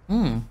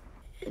 Hmm.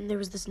 And there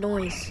was this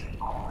noise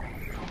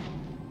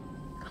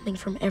coming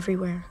from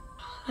everywhere.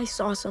 I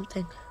saw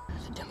something.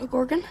 The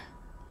Demogorgon?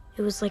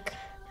 It was like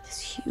this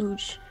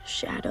huge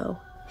shadow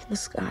in the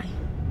sky.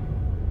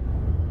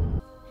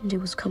 And it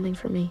was coming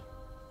for me.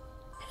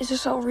 Is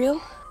this all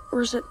real?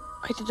 Or is it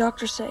like the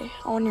doctors say,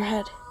 all in your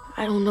head?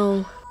 I don't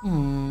know.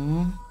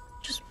 Hmm.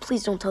 Just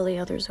please don't tell the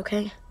others,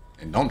 okay?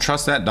 And don't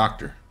trust that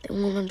doctor. They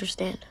won't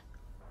understand.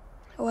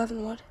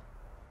 11 would.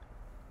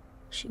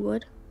 She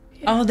would?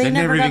 Oh, they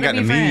never even got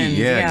to be friends.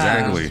 meet. Yeah,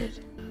 exactly.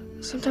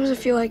 Sometimes I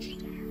feel like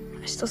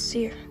I still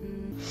see her.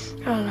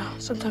 I don't know.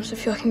 Sometimes I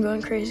feel like I'm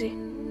going crazy.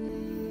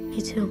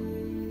 Me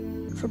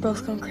too. If we're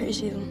both going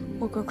crazy, then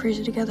we'll go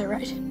crazy together,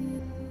 right?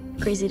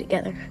 Crazy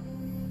together.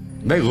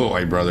 They look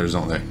like brothers,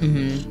 don't they?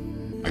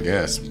 Mm-hmm. I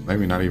guess.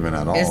 Maybe not even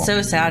at all. It's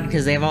so sad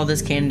because they have all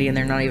this candy and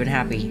they're not even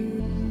happy.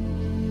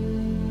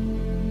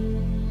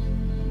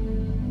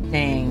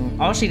 Dang.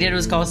 All she did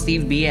was call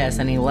Steve BS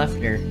and he left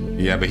her.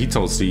 Yeah, but he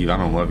told Steve, I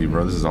don't love you,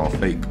 bro. This is all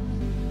fake.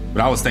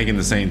 But I was thinking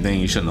the same thing.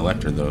 You shouldn't have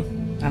left her, though.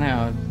 I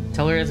know.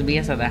 Tell her it's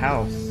BS at the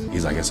house.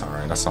 He's like, it's all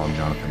right. I saw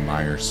Jonathan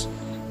Myers.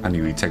 I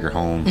knew he'd take her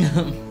home.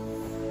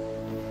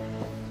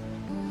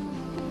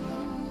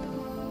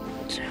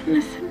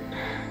 Jonathan.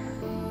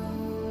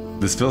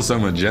 This feels so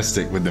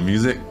majestic with the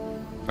music.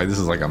 Like this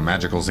is like a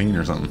magical scene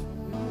or something.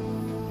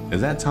 Is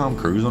that Tom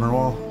Cruise on her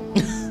wall?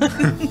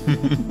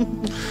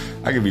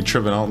 I could be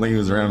tripping. I don't think he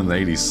was around in the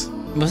 80s.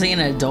 Was he an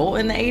adult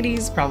in the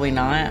 80s? Probably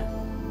not.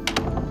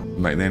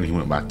 Back then he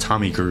went by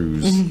Tommy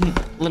Cruise.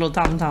 Little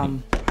Tom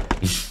Tom.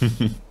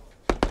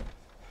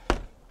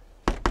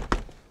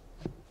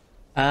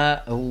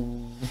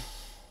 Oh.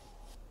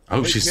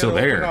 Oh, she's still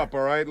Open there. up,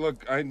 all right?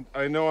 Look,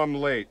 I know I'm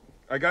late.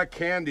 I got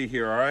candy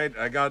here, all right?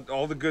 I got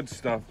all the good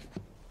stuff.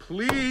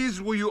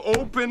 Please, will you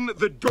open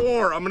the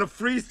door? I'm gonna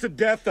freeze to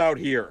death out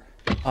here.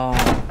 Oh.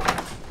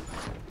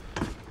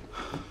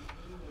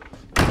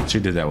 She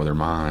did that with her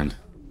mind.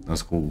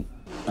 That's cool.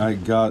 I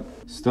got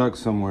stuck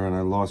somewhere and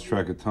I lost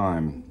track of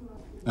time.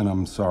 And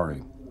I'm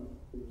sorry.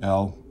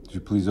 Elle, could you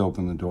please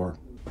open the door?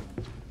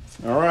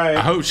 All right.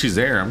 I hope she's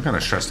there. I'm kind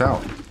of stressed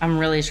out. I'm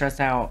really stressed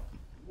out.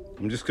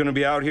 I'm just gonna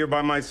be out here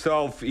by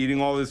myself eating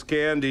all this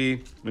candy.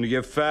 I'm gonna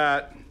get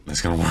fat.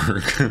 That's gonna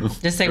work.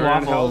 Just say Very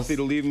waffles. unhealthy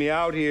to leave me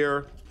out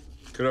here.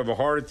 Could have a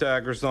heart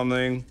attack or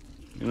something.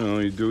 You know,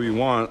 you do what you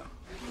want.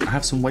 I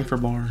have some wafer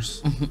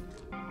bars.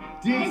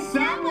 Did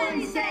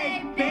someone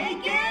say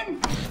bacon?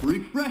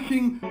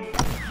 Refreshing.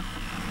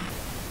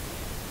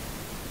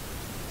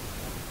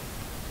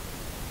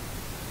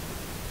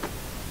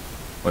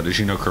 What, does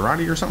she know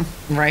karate or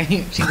something? Right?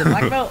 She's a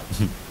black belt.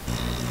 She's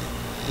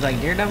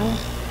like Daredevil.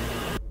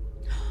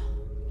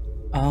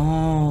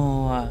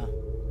 Oh.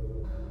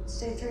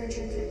 Stay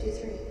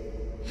 353.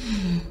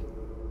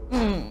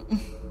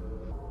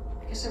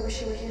 I guess I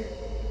wish you were here.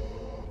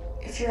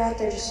 If you're out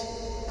there, just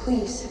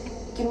please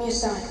give me a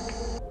sign.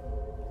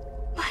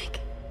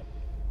 Mike.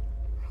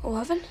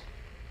 11?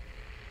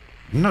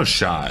 No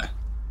shot.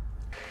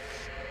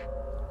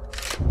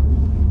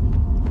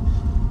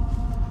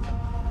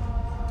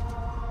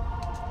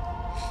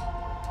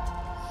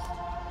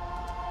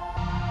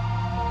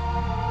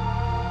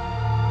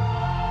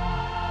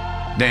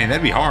 Dang,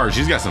 that'd be hard.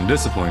 She's got some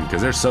discipline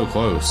because they're so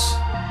close.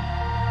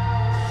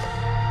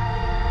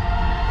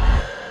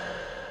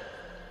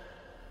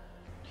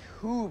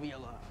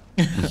 Tubula.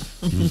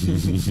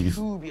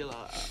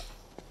 Tubula.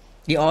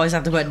 You always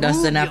have to put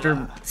Dustin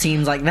after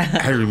scenes like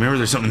that. Hey, remember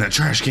there's something in that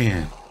trash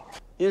can.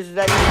 Is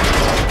that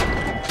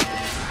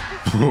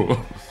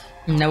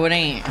No, it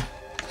ain't.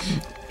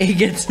 It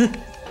gets.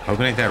 Hope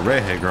it ain't that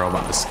redhead girl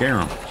about to scare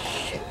him.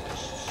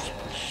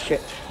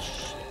 shit?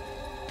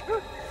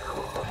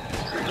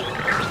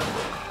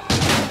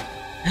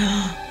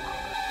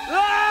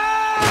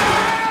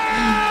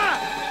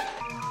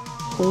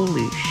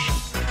 Holy shit.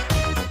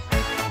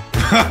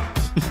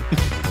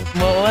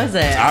 What was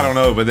it? I don't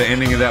know, but the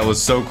ending of that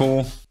was so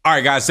cool. All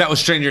right, guys, that was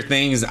Stranger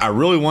Things. I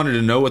really wanted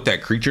to know what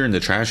that creature in the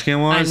trash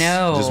can was. I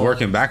know. Just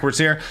working backwards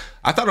here.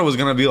 I thought it was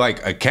going to be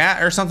like a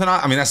cat or something.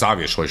 I mean, that's the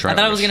obvious choice, right? I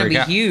thought Like it was a going to be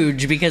stray cat.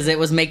 huge because it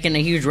was making a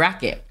huge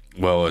racket.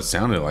 Well, it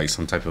sounded like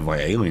some type of like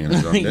alien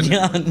or something. Didn't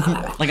it?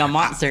 Yeah, like a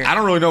monster. I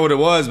don't really know what it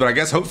was, but I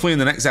guess hopefully in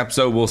the next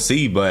episode we'll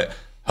see. But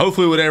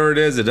hopefully whatever it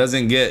is, it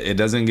doesn't get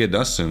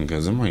Dustin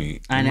because it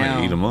might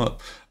eat him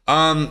up.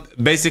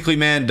 Basically,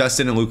 man,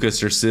 Dustin and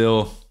Lucas are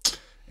still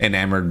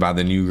enamored by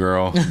the new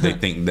girl. They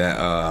think that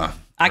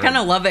I kind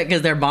of love it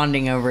because they're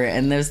bonding over it,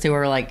 and those two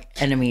are like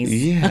enemies.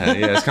 yeah,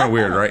 it's kind of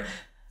weird, right?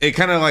 It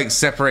kind of like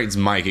separates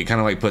Mike. It kind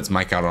of like puts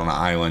Mike out on an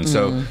island.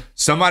 So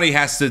somebody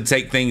has to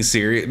take things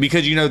serious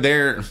because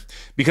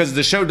because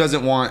the show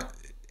doesn't want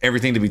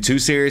everything to be too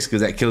serious because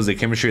that kills the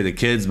chemistry of the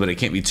kids, but it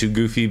can't be too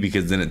goofy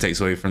because then it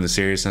takes away from the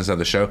seriousness of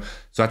the show.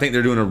 So I think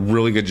they're doing a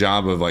really good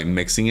job of like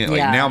mixing it. Like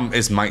now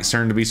it's Mike's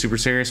turn to be super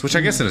serious, which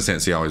I guess in a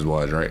sense he always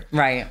was, right?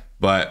 Right.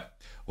 But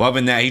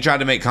loving that, he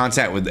tried to make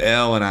contact with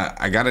Elle, and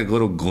I got a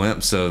little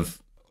glimpse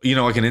of,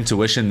 like an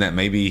intuition that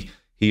maybe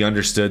he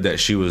understood that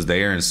she was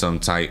there in some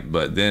type,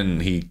 but then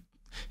he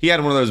He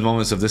had one of those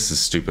moments of this is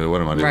stupid.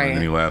 What am I doing? Right. And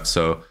then he left.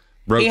 So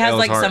broke He has Elle's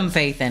like heart. some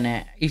faith in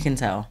it. You can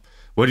tell.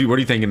 What are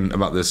you thinking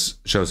about this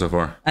show so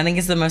far? I think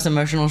it's the most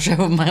emotional show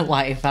of my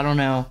life. I don't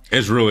know.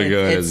 It's really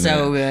good. It's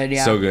so good.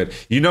 Yeah. So good.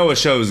 You know a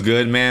show is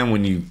good, man,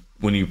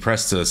 when you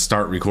press the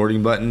start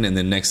recording button and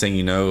then next thing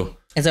you know,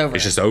 it's over.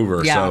 It's just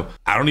over. Yeah. So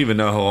I don't even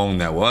know how long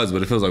that was,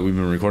 but it feels like we've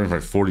been recording for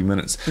like 40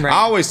 minutes. Right. I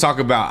always talk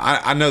about,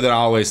 I know that I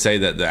always say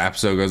that the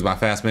episode goes by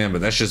fast, man,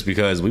 but that's just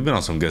because we've been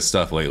on some good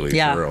stuff lately.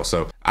 Yeah. For real.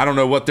 So I don't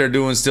know what they're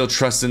doing, still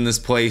trusting this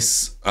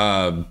place.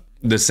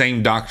 The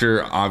same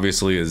doctor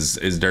obviously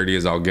is dirty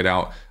as I'll get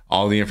out.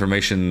 All the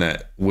information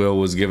that Will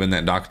was given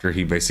that doctor,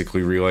 he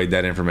basically relayed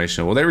that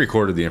information. Well, they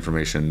recorded the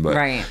information, but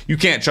right. You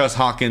can't trust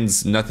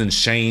Hawkins. Nothing's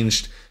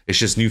changed. It's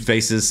just new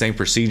faces, same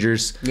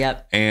procedures.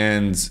 Yep.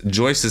 And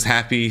Joyce is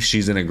happy.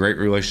 She's in a great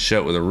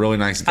relationship with a really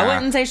nice guy. I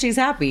wouldn't say she's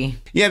happy.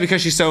 Yeah,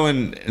 because she's so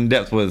in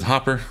depth with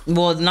Hopper.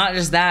 Well, not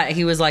just that.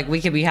 He was like,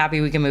 we could be happy,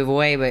 we can move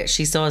away, but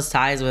she still has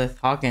ties with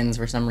Hawkins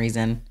for some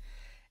reason.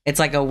 It's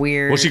like a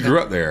weird... Well, she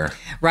grew up there.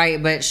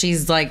 Right, but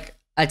she's like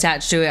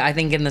attached to it, I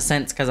think, in the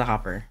sense because of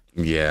Hopper.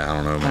 Yeah, I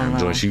don't know, man.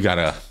 Joyce, you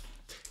gotta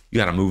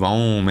move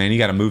on, man. You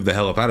gotta move the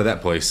hell up out of that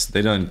place.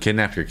 They done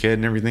kidnapped your kid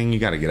and everything. You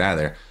gotta get out of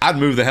there. I'd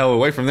move the hell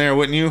away from there,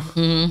 wouldn't you?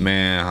 Mm-hmm.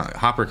 Man,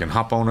 Hopper can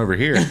hop on over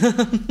here.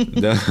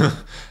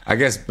 I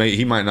guess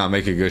he might not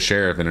make a good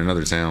sheriff in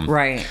another town.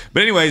 Right.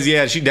 But anyways,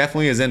 yeah, she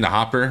definitely is into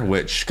Hopper,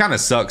 which kind of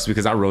sucks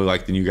because I really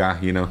like the new guy,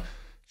 you know.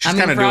 She's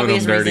I mean, for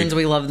obvious dirty. reasons,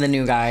 we love the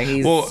new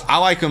guy. Well, I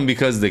like him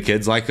because the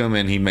kids like him,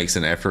 and he makes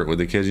an effort with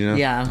the kids. You know,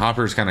 yeah.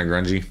 Hopper's kind of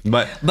grungy,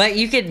 but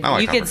you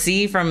could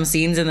see from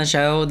scenes in the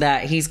show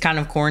that he's kind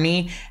of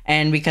corny,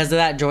 and because of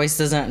that, Joyce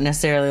doesn't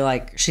necessarily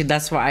like.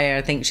 That's why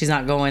I think she's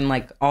not going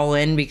like all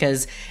in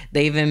because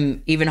they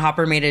even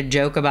Hopper made a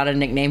joke about a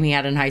nickname he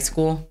had in high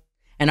school,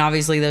 and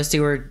obviously those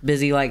two were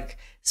busy like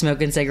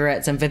smoking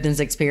cigarettes in 5th and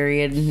 6th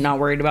period, not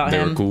worried about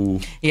him. They were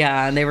cool.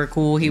 Yeah, and they were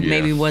cool. He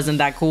maybe wasn't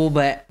that cool,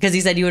 but because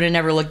he said you would have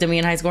never looked at me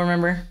in high school,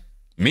 remember?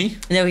 Me?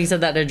 No, he said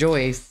that to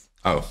Joyce.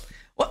 Oh.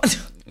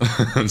 What?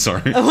 I'm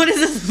sorry. What is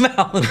this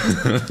about?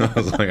 I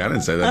was like, I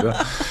didn't say that.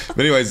 But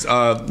anyways,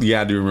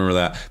 yeah, I do remember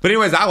that. But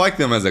anyways, I like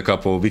them as a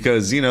couple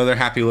because, you know, they're a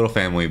happy little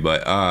family.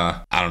 But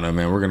I don't know,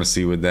 man. We're going to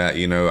see with that.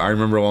 You know, I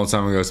remember a long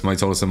time ago, somebody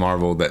told us in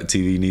Marvel that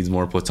TV needs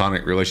more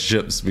platonic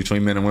relationships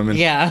between men and women.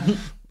 Yeah.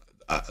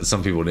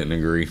 Some people didn't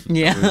agree.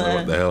 Yeah. Like,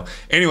 what the hell?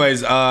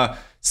 Anyways,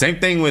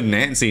 same thing with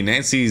Nancy.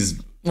 Nancy's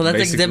that's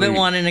Exhibit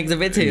 1 and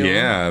Exhibit 2.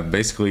 Yeah,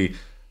 basically.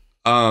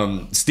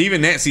 Steve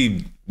and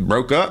Nancy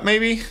broke up.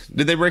 Maybe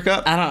did they break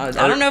up? I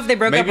don't know if they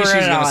broke up. Maybe Or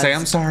she's gonna say,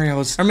 "I'm sorry, I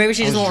was." Or maybe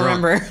she just won't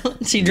remember.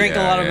 She drank a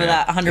lot of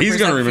that 100% He's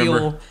gonna remember.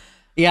 fuel.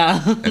 Yeah.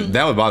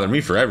 That would bother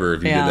me forever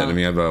if you did that to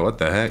me. I'd be like, what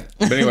the heck?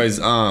 But anyways,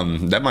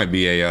 that might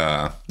be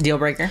a deal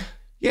breaker.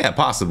 Yeah,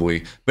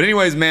 possibly. But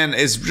anyways, man,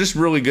 it's just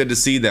really good to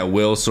see that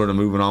Will's sort of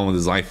moving on with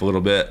his life a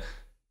little bit.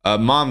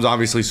 Mom's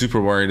obviously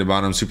super worried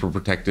about him, super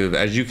protective,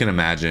 as you can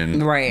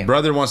imagine. Right.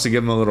 Brother wants to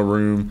give him a little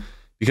room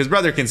because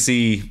brother can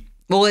see.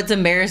 Well, it's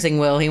embarrassing,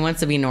 Will. He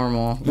wants to be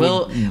normal.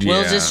 Will's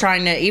just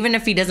trying to, even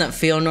if he doesn't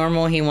feel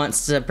normal, he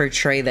wants to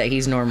portray that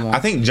he's normal. I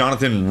think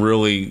Jonathan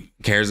really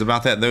cares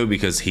about that, though,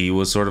 because he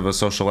was sort of a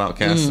social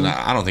outcast. And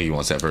I don't think he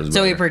wants that for his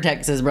brother. So he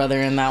protects his brother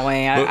in that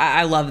way.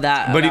 I love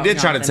that. But he did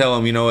try to Jonathan. tell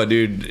him, you know what,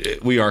 dude,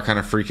 we are kind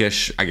of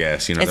freakish, I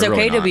guess. You know, It's they're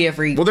okay really to be a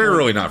freak. Well, they're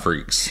really not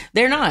freaks.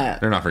 They're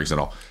not. They're not freaks at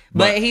all.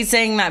 But he's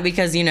saying that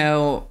because, you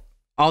know,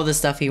 all the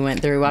stuff he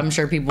went through. I'm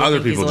sure people Other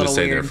think he's people a just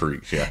little say weird. they're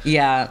freaks, yeah.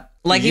 Yeah.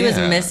 Like he was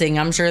Yeah. missing.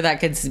 I'm sure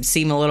that could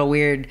seem a little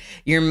weird.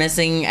 You're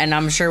missing, and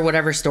I'm sure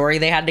whatever story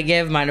they had to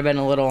give might have been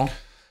a little.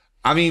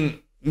 I mean,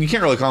 you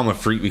can't really call him a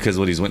freak because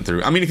of what he's went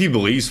through. I mean, if he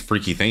believes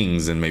freaky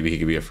things, then maybe he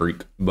could be a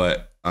freak.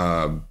 But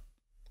I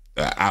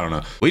don't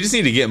know. We just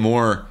need to get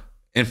more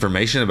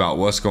information about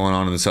what's going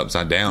on in this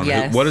Upside Down.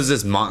 Yes. What is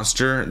this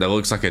monster that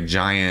looks like a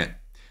giant?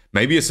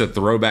 Maybe it's a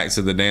throwback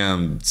to the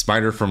damn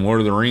spider from Lord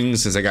of the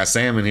Rings, since I got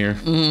Sam in here.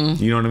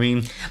 Mm-hmm. You know what I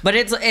mean? But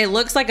it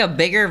looks like a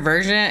bigger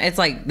version. It's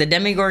like the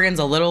Demogorgon's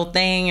a little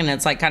thing, and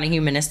it's like kind of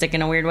humanistic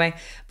in a weird way.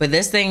 But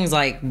this thing's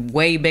like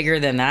way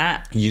bigger than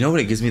that. You know what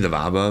it gives me the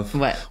vibe of?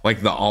 What?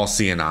 Like the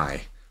all-seeing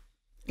eye.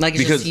 Like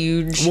it's just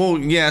huge. Well,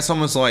 yeah, it's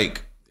almost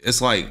like And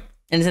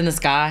it's in the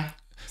sky.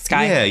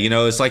 Yeah, you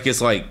know,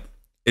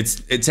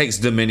 it takes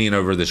dominion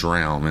over this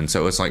realm, and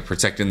so it's like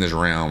protecting this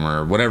realm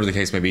or whatever the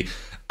case may be.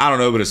 I don't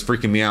know, but it's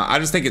freaking me out. I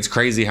just think it's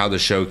crazy how the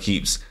show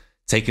keeps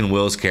taking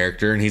Will's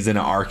character and he's in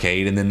an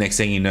arcade, and then next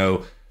thing you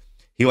know,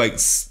 he like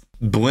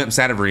blimps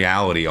out of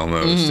reality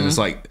almost. And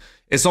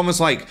it's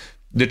almost like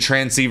the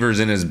transceivers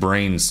in his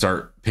brain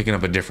start picking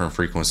up a different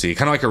frequency,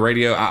 kind of like a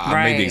radio.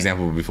 I made the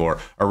example before.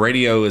 A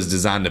radio is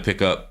designed to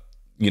pick up,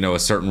 you know, a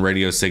certain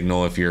radio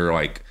signal if you're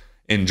like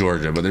in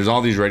Georgia, but there's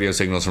all these radio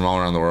signals from all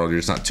around the world. You're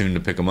just not tuned to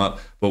pick them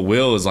up. But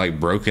Will is like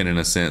broken in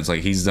a sense,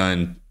 like he's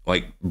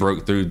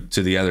broke through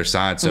to the other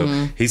side, so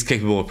he's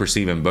capable of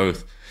perceiving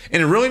both.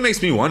 And it really makes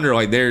me wonder,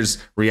 like, there's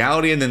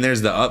reality and then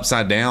there's the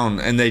Upside Down,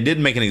 and they did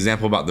make an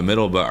example about the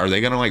middle, but are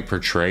they gonna like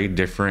portray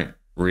different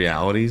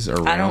realities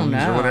or realms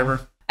or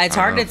whatever? It's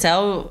hard to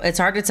tell. It's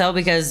hard to tell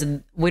because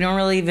we don't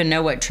really even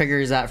know what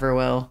triggers that for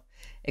Will.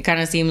 It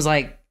kind of seems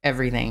like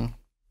everything.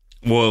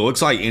 Well, it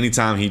looks like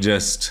anytime he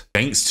just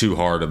thinks too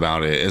hard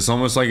about it, it's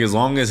almost like as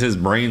long as his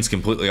brain's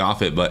completely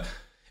off it, but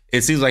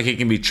it seems like it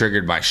can be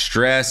triggered by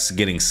stress,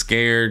 getting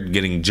scared,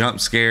 getting jump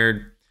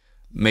scared.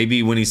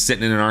 Maybe when he's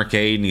sitting in an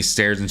arcade and he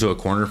stares into a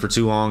corner for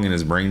too long and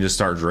his brain just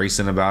starts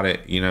racing about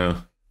it, you know.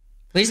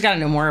 We just got to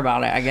know more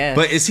about it, I guess.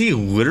 But is he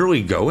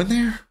literally going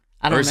there?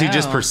 I don't know. Or is he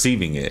just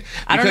perceiving it?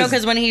 I don't know,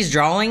 because when he's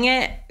drawing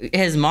it,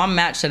 his mom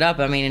matched it up.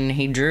 I mean,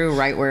 he drew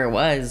right where it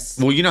was.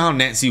 Well, you know how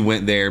Nancy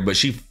went there, but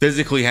she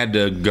physically had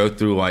to go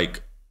through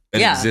like an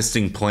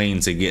existing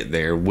plane to get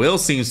there. Will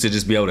seems to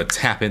just be able to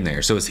tap in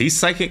there. So is he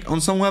psychic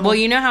on some level? Well,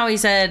 you know how he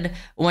said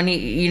when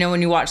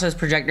when you watch those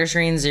projector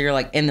screens, you're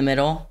like in the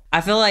middle.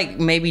 I feel like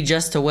maybe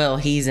just to Will,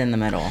 he's in the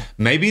middle.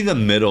 Maybe the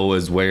middle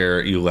is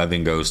where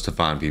 11 goes to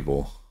find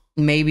people.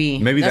 Maybe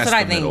that's what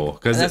I think.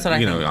 Because that's what I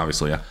think.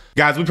 Obviously, yeah.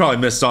 Guys, we probably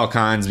missed all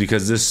kinds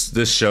because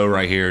this show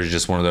right here is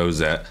just one of those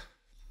that,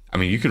 I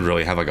mean, you could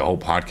really have like a whole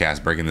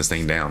podcast breaking this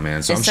thing down,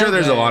 man. So I'm sure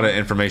there's a lot of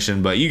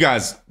information, but you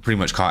guys pretty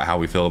much caught how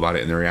we feel about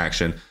it in the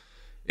reaction.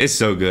 It's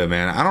so good,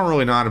 man. I don't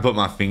really know how to put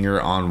my finger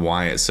on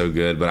why it's so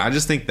good, but I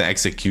just think the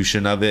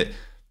execution of it,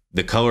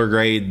 the color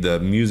grade, the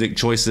music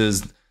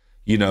choices,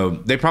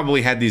 they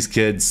probably had these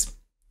kids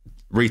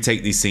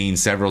retake these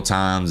scenes several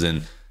times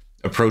and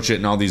approach it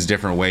in all these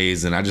different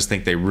ways, and I just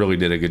think they really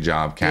did a good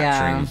job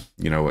capturing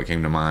what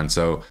came to mind.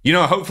 So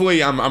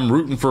hopefully I'm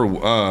rooting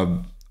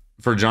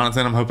for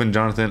Jonathan. I'm hoping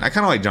Jonathan, I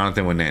kind of like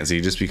Jonathan with Nancy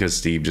just because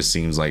Steve just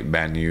seems like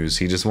bad news.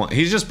 He's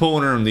just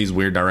pulling her in these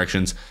weird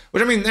directions,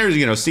 which I mean,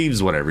 there's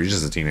Steve's whatever, he's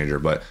just a teenager,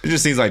 but it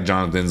just seems like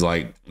Jonathan's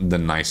like the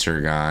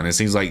nicer guy, and it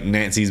seems like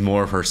Nancy's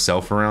more of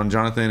herself around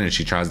Jonathan, and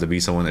she tries to be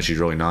someone that she's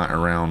really not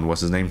around what's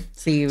his name,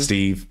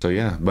 Steve. So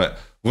yeah, but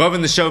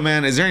loving the show,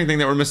 man. Is there anything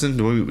that we're missing?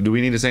 Do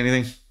we need to say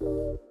anything?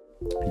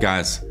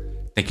 Guys,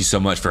 thank you so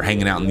much for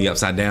hanging out in the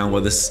Upside Down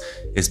with us.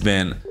 It's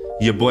been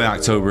your boy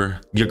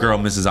October, your girl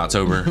Mrs.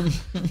 October.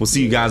 We'll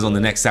see you guys on the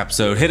next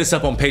episode. Hit us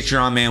up on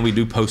Patreon, man. We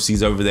do post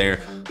these over there.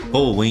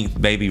 Full length,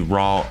 baby,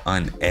 raw,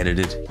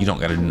 unedited. You don't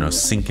gotta do no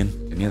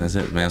syncing. And yeah, that's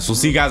it, man. So we'll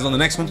see you guys on the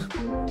next one.